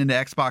 era, going into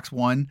Xbox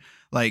One,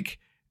 like,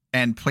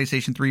 and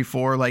PlayStation 3,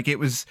 4, like,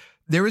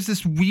 there was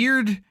this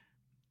weird,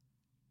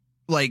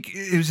 like,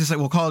 it was just like,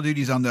 well, Call of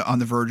Duty's on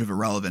the verge of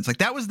irrelevance. Like,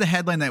 that was the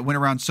headline that went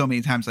around so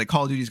many times, like,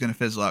 Call of Duty's going to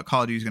fizzle out.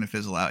 Call of Duty's going to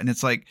fizzle out. And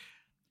it's like,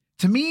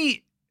 to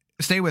me,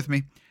 stay with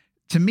me.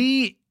 To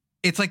me,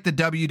 it's like the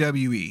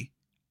WWE.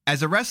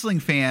 As a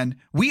wrestling fan,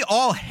 we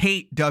all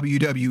hate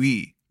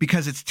WWE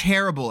because it's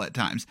terrible at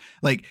times.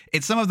 Like,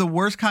 it's some of the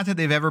worst content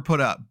they've ever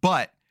put up.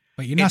 But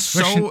you're not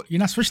switching. You're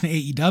not switching to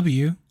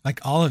AEW, like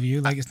all of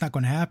you. Like, it's not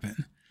going to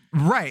happen.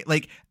 Right.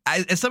 Like,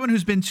 as someone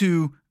who's been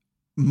to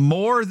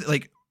more than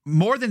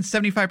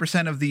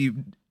 75% of the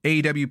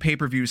AEW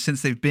pay-per-views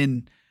since they've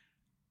been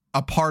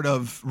a part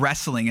of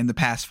wrestling in the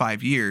past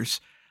 5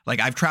 years,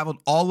 like, I've traveled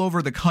all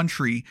over the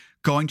country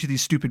going to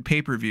these stupid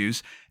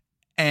pay-per-views,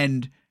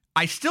 and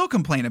I still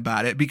complain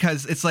about it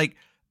because it's like,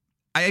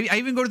 I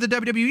even go to the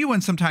WWE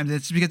one sometimes.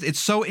 It's because it's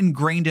so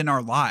ingrained in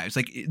our lives.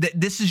 Like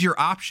this is your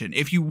option.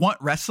 If you want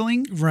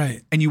wrestling,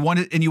 right, and you want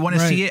it, and you want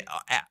to Right. see it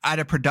at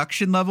a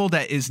production level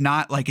that is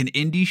not like an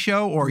indie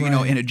show or you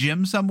know Right. in a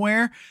gym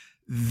somewhere,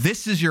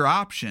 this is your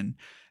option.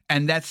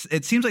 And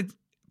it seems like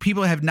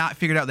people have not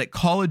figured out that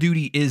Call of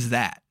Duty is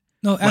that.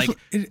 No, Like-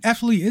 it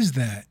absolutely is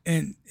that,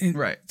 and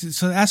Right.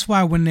 So that's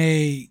why when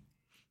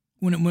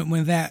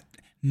that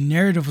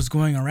narrative was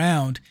going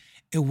around,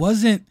 it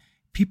wasn't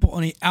people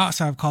on the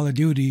outside of Call of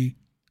Duty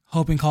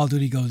hoping Call of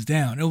Duty goes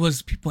down. It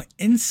was people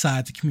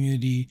inside the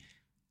community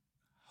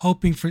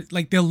hoping for,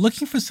 like, they're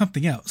looking for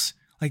something else.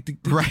 Like the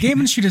Right. game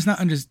industry does not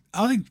I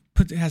don't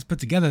think has put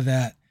together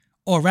that,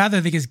 or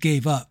rather they just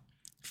gave up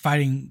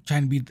fighting,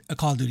 trying to be a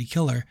Call of Duty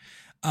killer.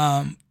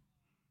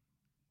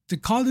 The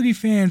Call of Duty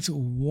fans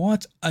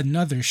want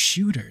another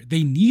shooter.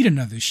 They need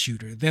another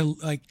shooter.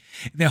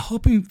 They're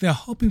hoping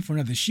for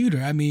another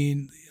shooter. I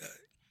mean,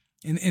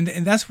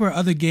 and that's where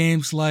other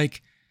games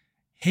like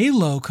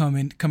Halo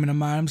come to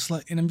mind.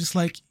 I'm just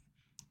like,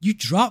 you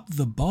drop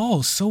the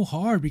ball so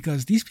hard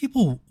because these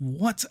people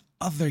want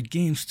other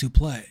games to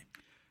play.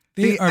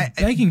 They are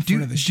begging for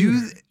another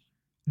shooter.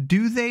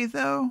 Do they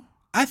though?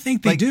 I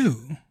think they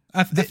do.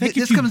 I think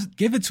if you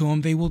give it to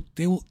them, they will.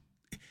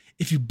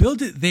 If you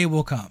build it, they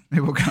will come.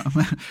 They will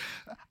come.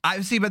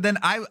 I see, but then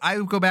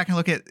I go back and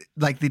look at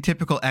like the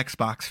typical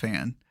Xbox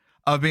fan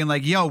of being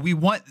like, yo, we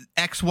want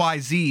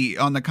XYZ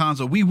on the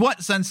console. We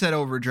want Sunset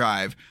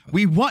Overdrive.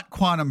 We want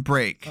Quantum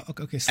Break.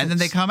 Okay, and then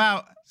they come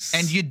out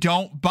and you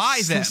don't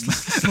buy them.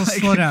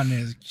 Slow down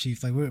there,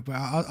 Chief. Like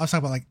I'll talk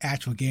about like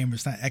actual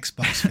gamers, not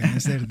Xbox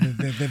fans.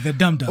 They're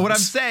dumb-dumbs. What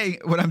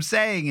I'm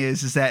saying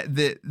is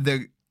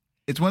that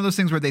it's one of those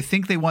things where they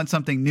think they want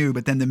something new,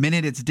 but then the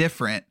minute it's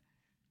different,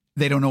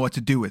 they don't know what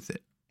to do with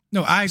it.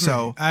 No, I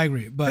agree. I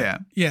agree.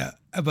 But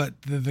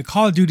but the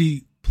Call of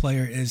Duty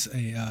player is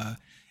a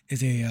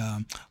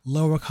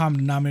lower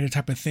common denominator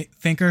type of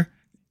thinker.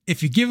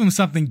 If you give them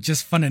something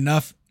just fun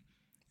enough,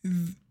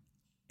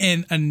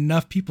 and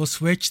enough people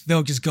switch,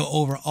 they'll just go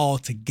over all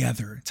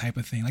together type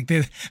of thing. Like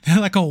they're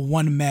like a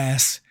one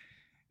mass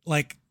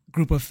like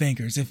group of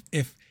thinkers.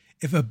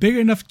 If a big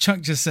enough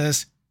chunk just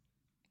says,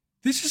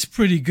 this is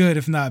pretty good,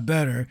 if not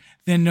better,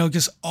 then they'll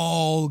just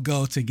all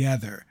go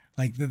together.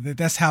 Like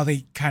that's how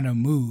they kind of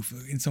move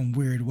in some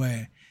weird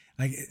way.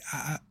 Like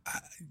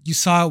you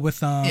saw it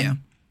with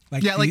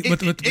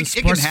with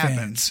sports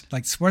fans.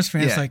 Like sports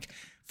fans, like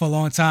for a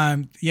long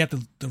time, you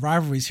have the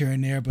rivalries here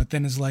and there, but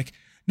then it's like,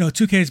 no,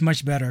 2K is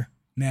much better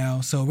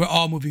now, so we're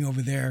all moving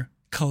over there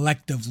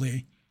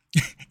collectively.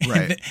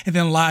 Right. and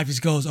then live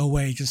just goes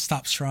away, just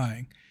stops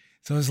trying.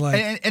 So it's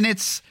like, and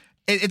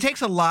it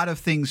takes a lot of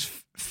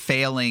things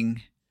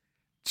failing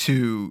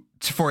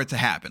for it to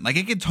happen. Like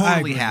it could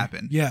totally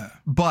happen. Yeah.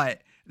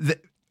 But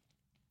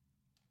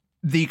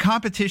the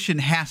competition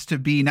has to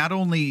be not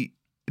only,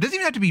 it doesn't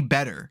even have to be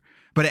better,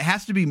 but it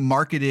has to be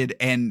marketed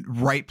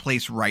and right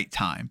place, right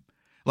time.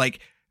 Like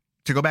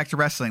to go back to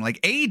wrestling, like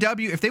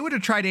AEW, if they would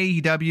have tried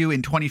AEW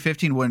in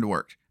 2015, it wouldn't have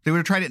worked. If they would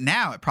have tried it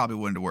now, it probably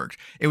wouldn't have worked.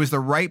 It was the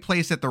right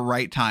place at the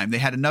right time. They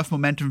had enough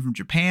momentum from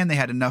Japan. They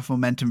had enough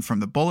momentum from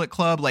the Bullet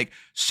Club. Like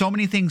so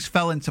many things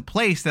fell into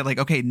place that like,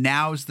 okay,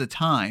 now's the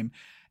time.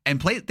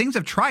 And things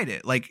have tried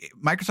it. Like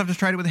Microsoft has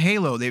tried it with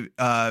Halo. They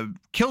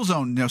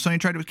Killzone. Sony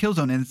tried it with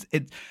Killzone, and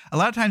it a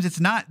lot of times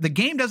it's not. The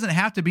game doesn't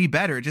have to be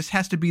better. It just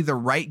has to be the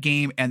right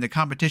game, and the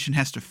competition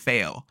has to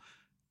fail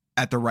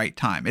at the right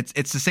time.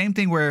 It's the same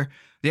thing where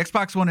the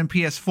Xbox One and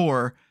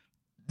PS4.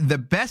 The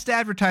best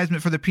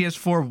advertisement for the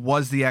PS4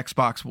 was the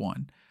Xbox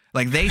One.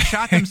 Like they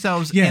shot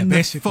themselves in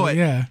the foot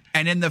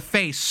and in the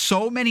face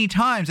so many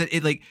times that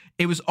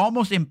it was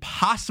almost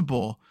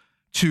impossible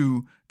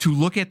to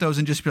look at those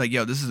and just be like,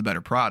 yo, this is a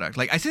better product.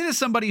 Like I say to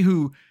somebody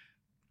who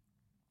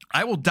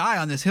I will die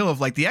on this hill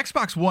of like the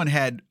Xbox One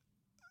had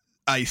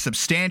a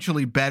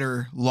substantially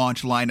better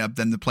launch lineup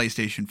than the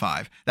PlayStation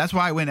 5. That's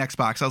why I went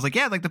Xbox. I was like,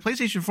 yeah, like the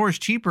PlayStation 4 is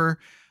cheaper,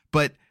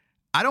 but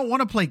I don't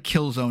want to play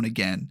Killzone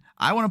again.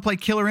 I want to play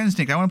Killer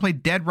Instinct. I want to play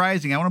Dead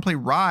Rising. I want to play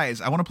Rise.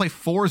 I want to play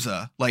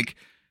Forza. Like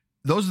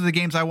those are the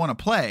games I want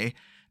to play.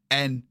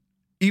 And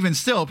even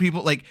still,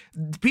 people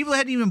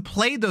hadn't even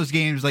played those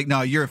games. Like,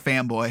 no, you're a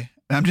fanboy.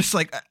 And I'm just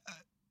like,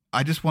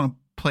 I just want to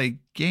play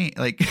game.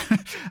 Like,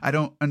 I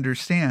don't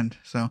understand.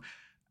 So,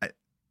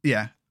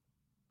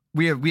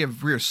 we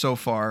are so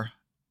far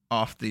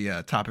off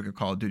the topic of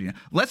Call of Duty.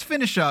 Let's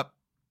finish up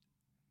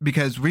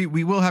because we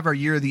will have our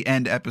year of the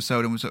end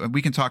episode, and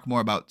we can talk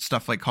more about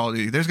stuff like Call of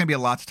Duty. There's going to be a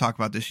lot to talk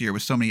about this year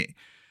with so many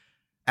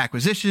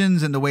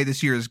acquisitions and the way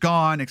this year has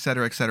gone, et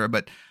cetera, et cetera.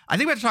 But I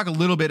think we have to talk a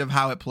little bit of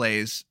how it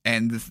plays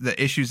and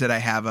the issues that I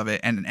have of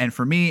it. And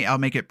for me, I'll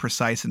make it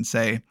precise and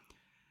say,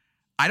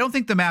 I don't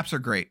think the maps are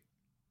great.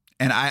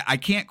 And I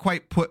can't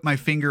quite put my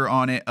finger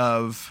on it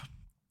of,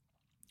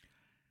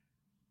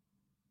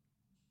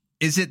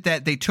 is it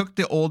that they took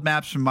the old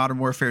maps from Modern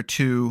Warfare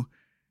 2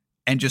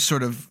 and just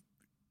sort of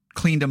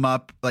cleaned them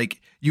up?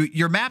 Like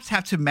your maps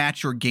have to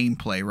match your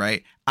gameplay,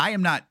 right? I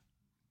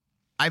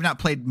I've not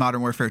played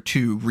Modern Warfare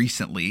 2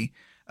 recently,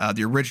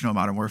 the original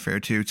Modern Warfare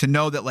 2, to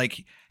know that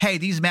like, hey,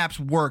 these maps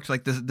worked,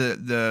 like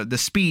the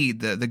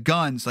speed, the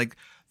guns, like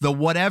the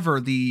whatever,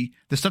 the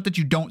stuff that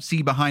you don't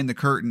see behind the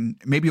curtain,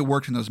 maybe it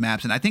worked in those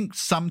maps. And I think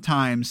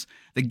sometimes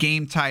the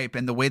game type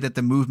and the way that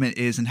the movement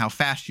is and how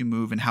fast you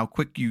move and how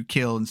quick you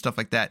kill and stuff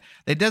like that,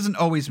 it doesn't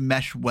always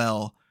mesh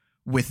well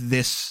with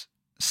this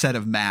set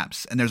of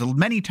maps. And there's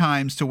many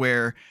times to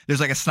where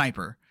there's like a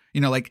sniper,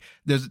 like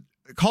there's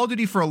Call of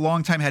Duty for a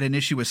long time had an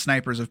issue with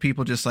snipers, of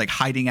people just like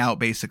hiding out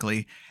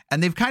basically.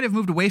 And they've kind of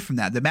moved away from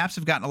that. The maps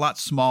have gotten a lot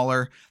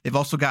smaller. They've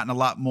also gotten a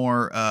lot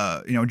more,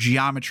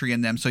 geometry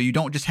in them. So you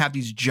don't just have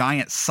these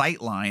giant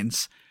sight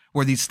lines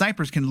where these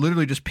snipers can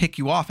literally just pick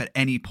you off at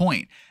any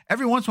point.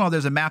 Every once in a while,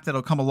 there's a map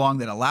that'll come along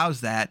that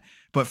allows that.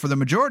 But for the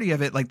majority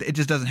of it, like, it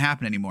just doesn't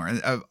happen anymore.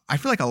 I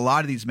feel like a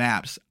lot of these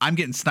maps, I'm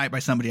getting sniped by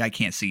somebody I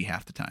can't see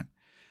half the time.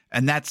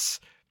 And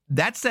that's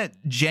that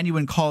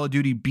genuine Call of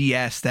Duty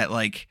BS that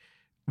like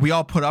we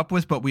all put up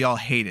with, but we all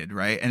hated,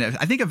 right? And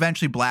I think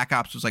eventually Black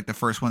Ops was like the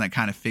first one that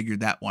kind of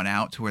figured that one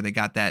out, to where they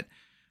got that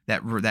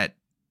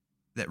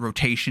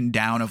rotation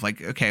down of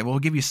like, okay, well, we'll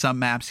give you some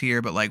maps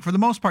here, but like for the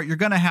most part, you're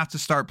going to have to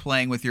start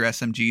playing with your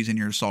SMGs and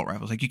your assault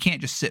rifles. Like you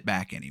can't just sit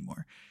back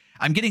anymore.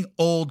 I'm getting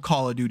old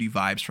Call of Duty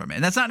vibes from it,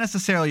 and that's not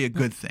necessarily a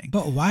good thing.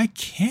 But why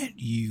can't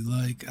you?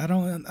 Like,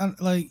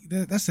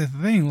 that's the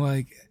thing.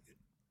 Like,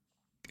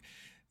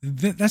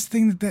 that's the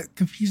thing that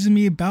confuses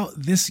me about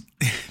this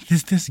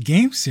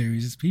game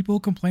series. Is people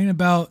complain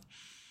about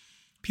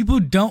people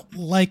don't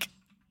like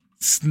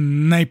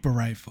sniper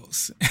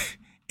rifles,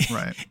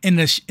 right? in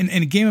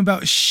a game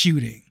about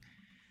shooting.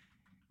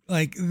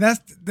 Like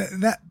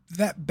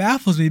that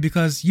baffles me,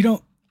 because you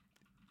don't.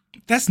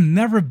 That's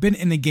never been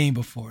in a game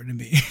before to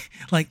me.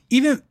 Like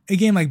even a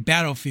game like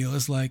Battlefield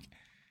is like,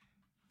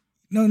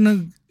 no,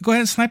 go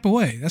ahead and snipe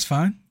away. That's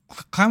fine.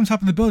 Climb on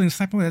top of the building and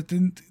snipe away.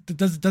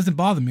 That doesn't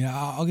bother me.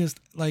 I'll just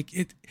like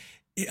it.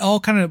 It all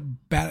kind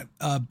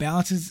of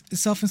balances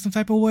itself in some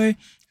type of way.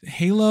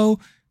 Halo,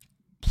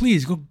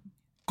 please go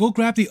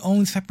grab the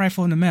only sniper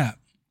rifle on the map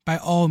by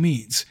all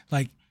means.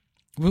 Like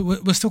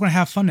we're still gonna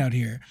have fun out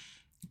here.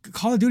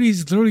 Call of Duty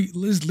is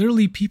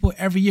literally people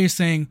every year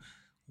saying,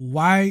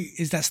 why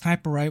is that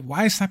sniper rifle?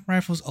 Why is sniper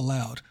rifles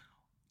allowed?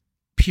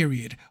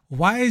 Period.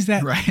 Why is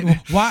that? Right.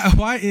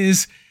 Why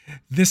is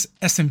this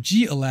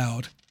SMG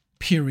allowed?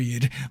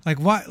 Period. Like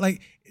why?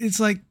 Like it's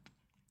like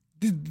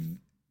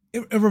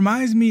it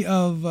reminds me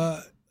of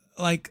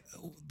like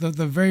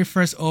the very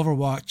first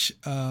Overwatch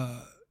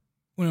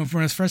when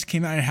it first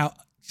came out, and how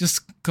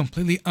just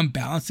completely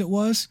unbalanced it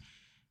was.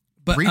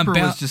 But Reaper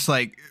was just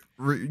like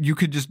you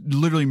could just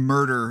literally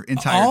murder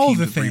entire all teams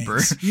the with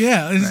things. Reaper.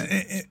 Yeah,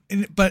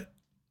 Right. but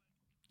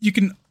you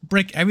can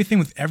break everything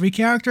with every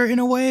character in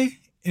a way,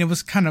 and it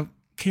was kind of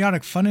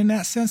chaotic fun in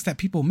that sense that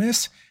people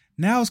miss.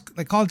 Now it's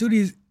like Call of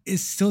Duty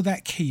is still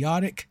that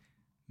chaotic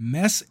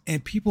mess,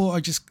 and people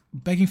are just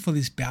begging for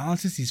these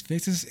balances, these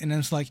fixes, and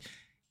it's like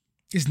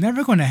it's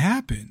never going to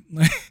happen.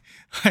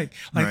 Like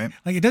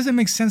it doesn't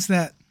make sense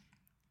that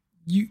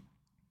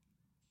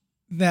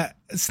that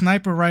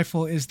sniper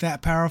rifle is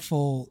that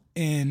powerful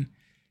and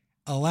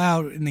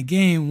allowed in the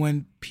game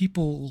when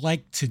people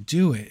like to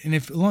do it. And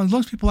as long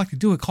as people like to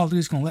do it, Call of Duty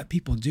is going to let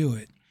people do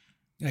it.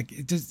 Like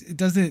it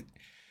doesn't.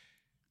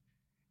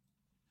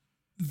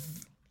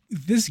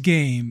 This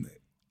game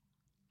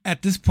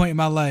at this point in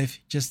my life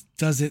just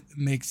doesn't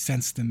make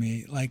sense to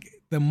me. Like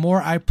the more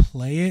I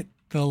play it,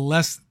 the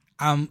less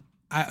I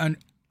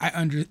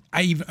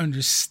even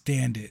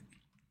understand it.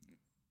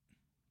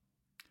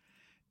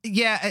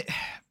 Yeah,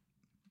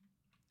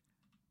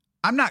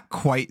 I'm not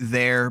quite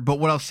there, but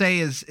what I'll say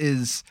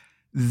is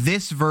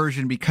this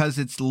version, because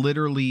it's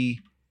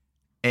literally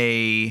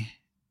I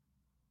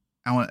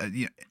want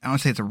to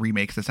say it's a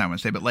remake. That's not what I want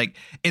to say, but like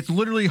it's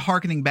literally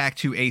harkening back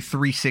to a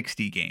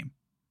 360 game.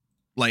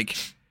 Like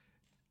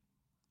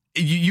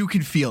you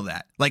can feel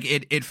that. Like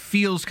it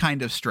feels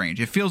kind of strange.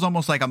 It feels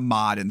almost like a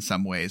mod in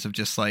some ways, of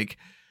just like,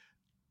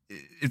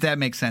 if that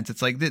makes sense.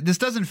 It's like this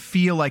doesn't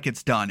feel like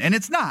it's done, and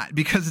it's not,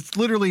 because it's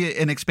literally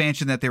an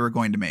expansion that they were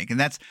going to make, and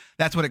that's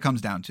what it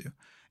comes down to.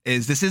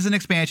 Is this is an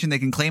expansion. They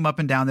can claim up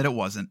and down that it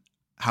wasn't.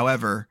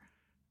 However,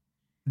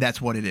 that's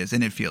what it is,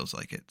 and it feels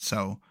like it.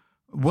 So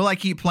will I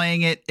keep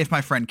playing it if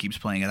my friend keeps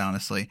playing it?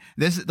 Honestly,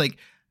 this like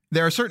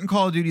there are certain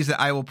Call of Duties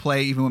that I will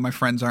play even when my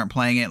friends aren't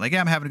playing it. Like,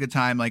 yeah, I'm having a good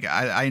time. Like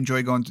I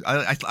enjoy going.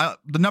 The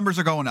numbers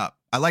are going up.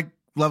 I like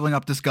leveling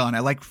up this gun. I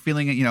like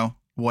feeling it.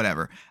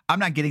 Whatever. I'm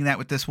not getting that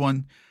with this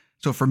one.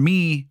 So for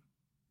me,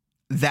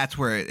 that's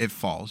where it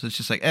falls. It's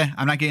just like,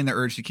 I'm not getting the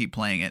urge to keep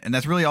playing it. And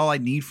that's really all I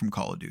need from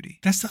Call of Duty.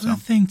 That's the other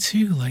thing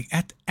too. Like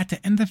at the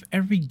end of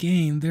every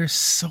game, there's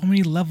so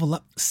many level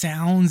up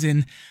sounds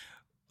and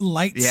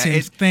lights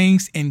and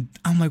things. And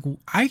I'm like,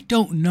 I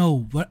don't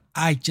know what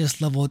I just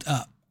leveled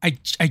up. I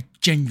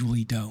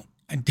genuinely don't.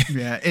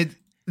 Yeah.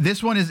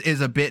 This one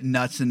is a bit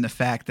nuts in the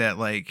fact that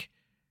like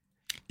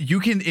you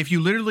can, if you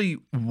literally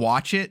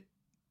watch it,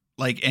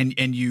 like,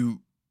 and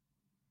you,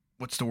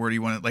 what's the word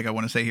you want to, like, I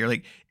want to say here?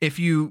 Like if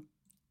you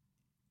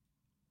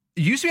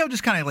you used to be able to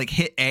just kind of like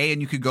hit A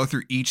and you could go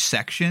through each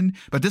section,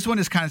 but this one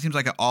just kind of seems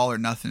like an all or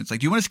nothing. It's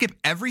like, do you want to skip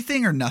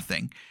everything or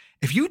nothing?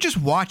 If you just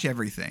watch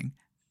everything,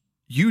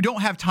 you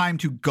don't have time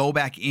to go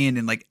back in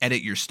and like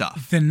edit your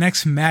stuff. The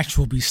next match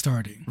will be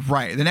starting.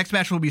 Right. The next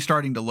match will be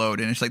starting to load.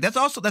 And it's like,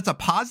 that's a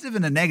positive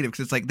and a negative,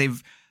 because it's like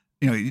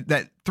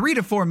that 3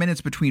 to 4 minutes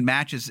between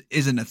matches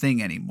isn't a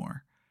thing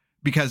anymore,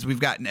 because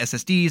we've gotten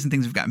SSDs and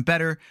things have gotten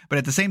better. But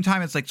at the same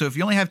time, it's like, so if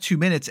you only have 2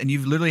 minutes and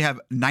you literally have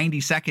 90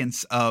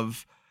 seconds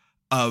of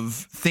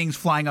things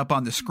flying up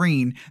on the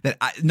screen that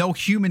no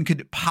human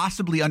could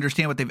possibly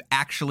understand what they've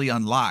actually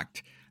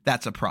unlocked,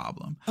 that's a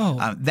problem.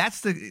 That's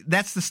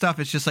the stuff.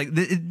 It's just like,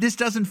 this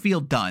doesn't feel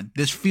done.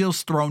 This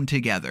feels thrown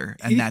together,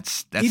 and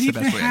that's the best way I can say it.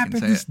 It even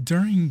happens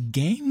during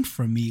game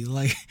for me.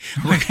 Like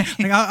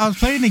I was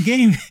playing the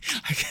game.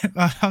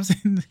 I was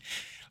in,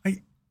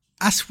 like,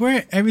 I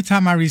swear every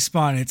time I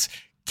respawn, it's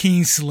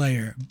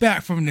Kingslayer,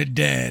 back from the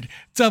dead,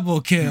 double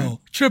kill,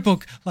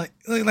 triple, like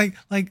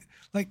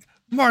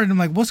Martin. I'm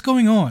like, what's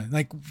going on?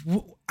 Like,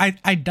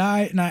 I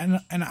died and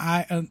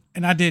I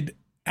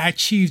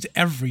achieved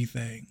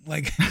everything.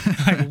 Like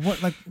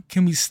what? Like,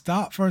 can we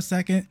stop for a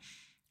second?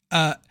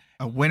 A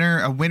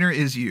winner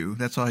is you.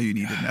 That's all you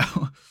need to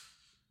know.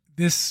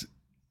 This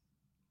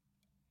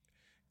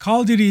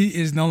Call of Duty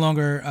is no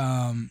longer.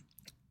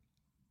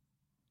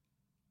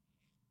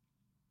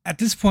 At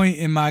this point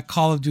in my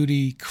Call of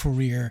Duty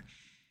career,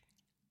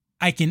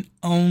 I can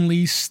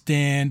only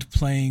stand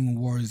playing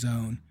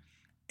Warzone,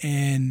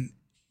 and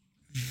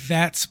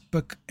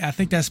I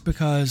think that's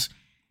because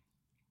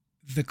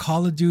the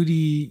Call of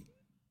Duty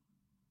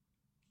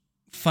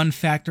fun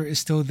factor is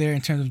still there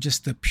in terms of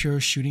just the pure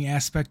shooting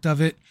aspect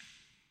of it.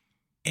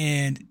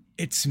 And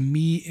it's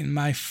me and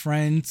my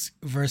friends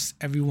versus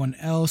everyone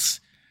else.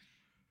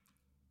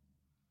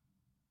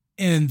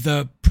 And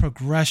the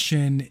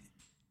progression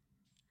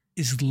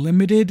is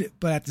limited,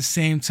 but at the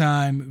same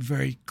time,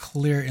 very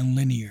clear and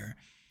linear.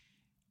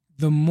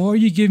 The more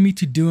you give me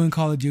to do in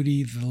Call of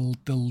Duty,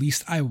 the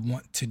least I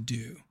want to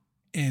do.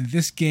 And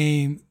this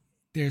game,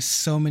 there's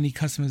so many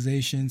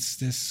customizations.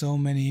 There's so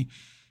many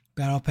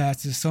battle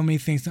passes. There's so many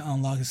things to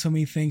unlock. There's so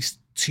many things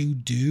to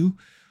do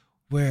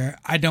where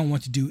I don't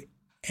want to do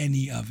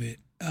any of it.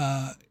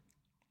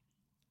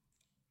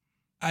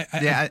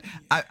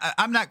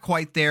 I'm not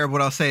quite there.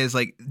 What I'll say is,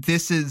 like,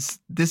 this is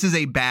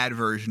a bad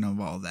version of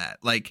all that.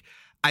 Like,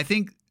 I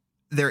think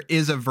there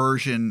is a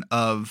version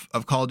of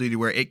Call of Duty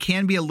where it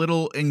can be a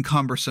little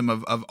encumbersome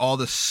of all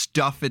the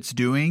stuff it's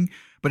doing,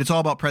 but it's all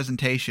about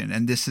presentation.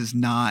 And this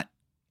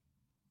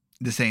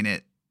ain't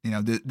it. You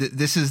know,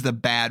 this is the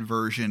bad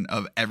version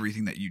of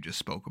everything that you just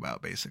spoke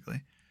about,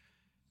 basically.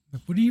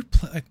 Like, what do you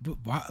play? Like,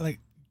 why? Like,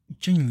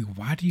 genuinely,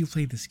 why do you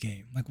play this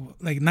game?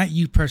 Like not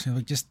you personally,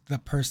 like just the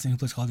person who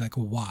plays Call of Duty.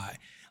 Like, why?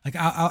 Like,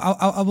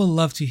 I would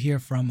love to hear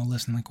from a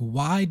listener. Like,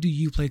 why do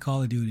you play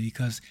Call of Duty?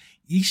 Because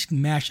each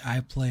match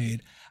I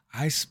played,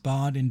 I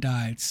spawned and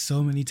died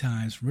so many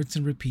times, rinse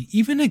and repeat.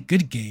 Even a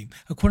good game,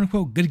 a quote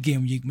unquote good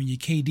game, when your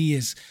KD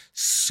is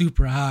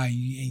super high and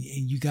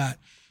you got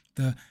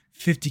the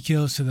 50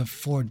 kills to the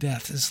 4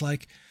 deaths. It's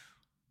like,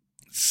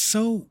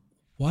 so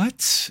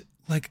what?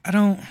 Like, I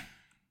don't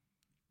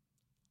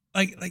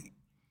like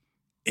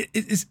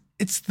it's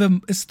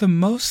the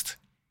most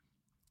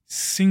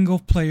single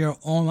player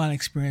online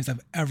experience I've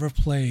ever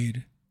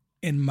played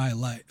in my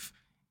life.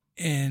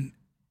 And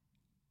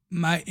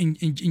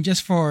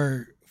just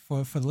for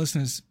the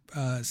listeners'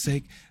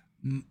 sake,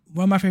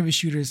 one of my favorite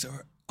shooters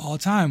all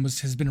time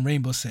has been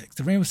Rainbow Six.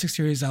 The Rainbow Six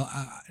series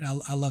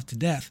I love to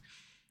death.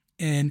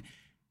 And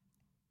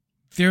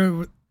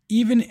there,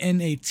 even in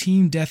a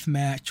team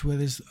deathmatch where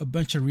there's a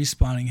bunch of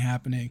respawning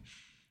happening,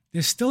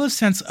 there's still a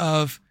sense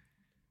of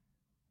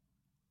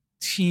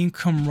team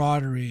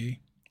camaraderie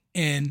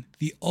and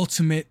the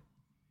ultimate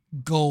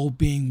goal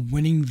being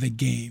winning the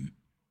game.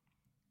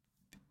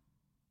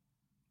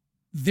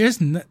 There's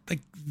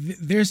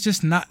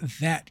just not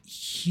that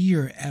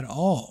here at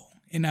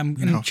all. And I'm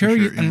curious.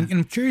 Sure, yeah.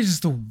 I'm curious as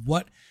to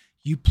what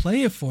you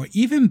play it for.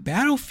 Even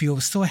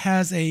Battlefield still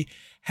has a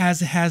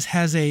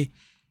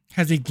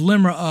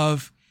glimmer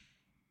of,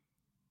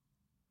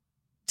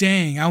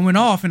 dang, I went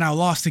off and I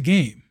lost the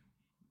game.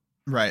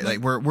 Right, like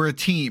we're a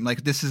team.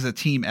 Like, this is a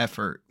team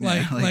effort.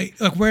 Like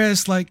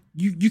whereas, like,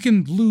 you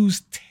can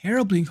lose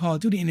terribly in Call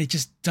of Duty and it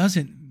just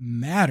doesn't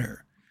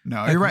matter.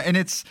 No, like, you're right, and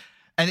it's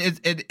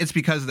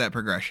because of that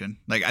progression.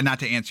 Like, not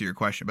to answer your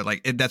question, but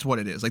like that's what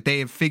it is. Like, they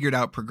have figured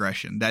out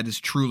progression. That is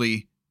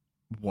truly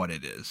what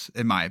it is,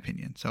 in my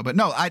opinion. So, but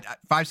no,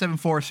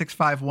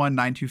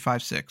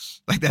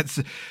 574-651-9256. Like,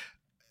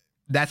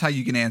 that's how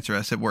you can answer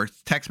us. It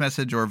works. Text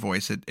message or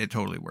voice. It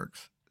totally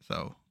works.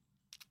 So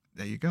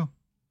there you go.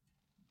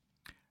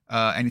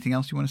 Anything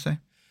else you want to say?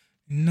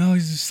 No,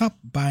 just stop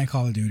buying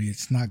Call of Duty.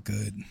 It's not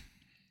good.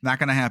 Not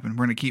going to happen.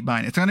 We're going to keep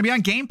buying it. It's going to be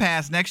on Game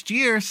Pass next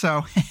year.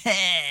 So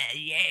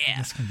yeah.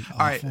 That's going to be awful.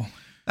 All right.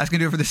 That's going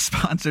to do it for this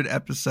sponsored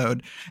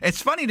episode.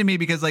 It's funny to me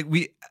because, like,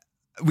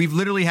 we've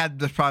literally had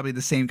probably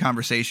the same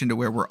conversation to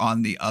where we're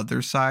on the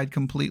other side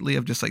completely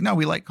of just like, no,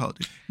 we like Call of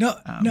Duty. No.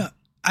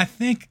 I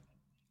think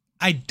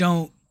I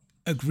don't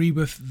agree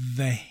with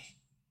the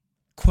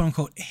quote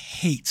unquote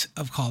hate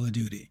of Call of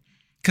Duty.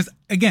 Because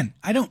again,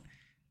 I don't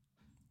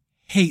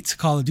hate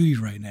Call of Duty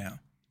right now.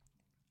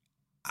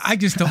 I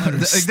just don't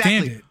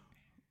understand it.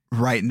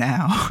 Right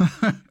now.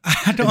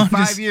 I don't in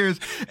 5 years,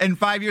 we're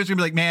gonna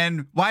be like,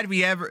 man, why did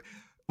the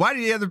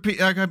other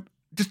people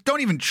just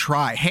don't even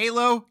try?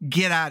 Halo,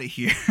 get out of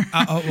here.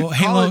 Well,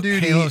 Call of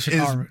Duty is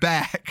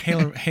back.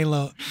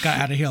 Halo got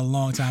out of here a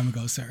long time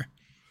ago, sir.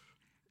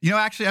 You know,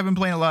 actually, I've been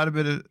playing quite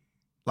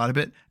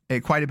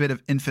a bit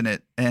of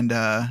Infinite, and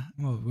I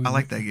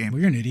like that game.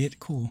 Well, you're an idiot.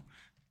 Cool.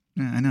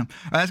 Yeah, I know. All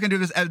right, that's going to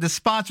do this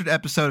sponsored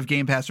episode of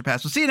Game Pass or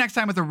Pass. We'll see you next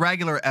time with a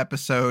regular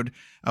episode,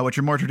 which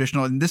are more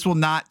traditional. And this will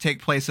not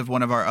take place of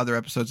one of our other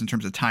episodes in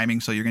terms of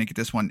timing. So you're going to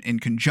get this one in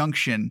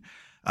conjunction.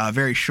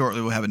 Very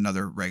shortly, we'll have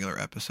another regular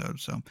episode.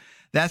 So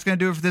that's going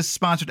to do it for this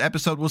sponsored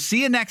episode. We'll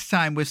see you next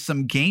time with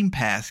some Game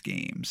Pass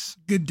games.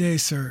 Good day,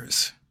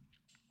 sirs.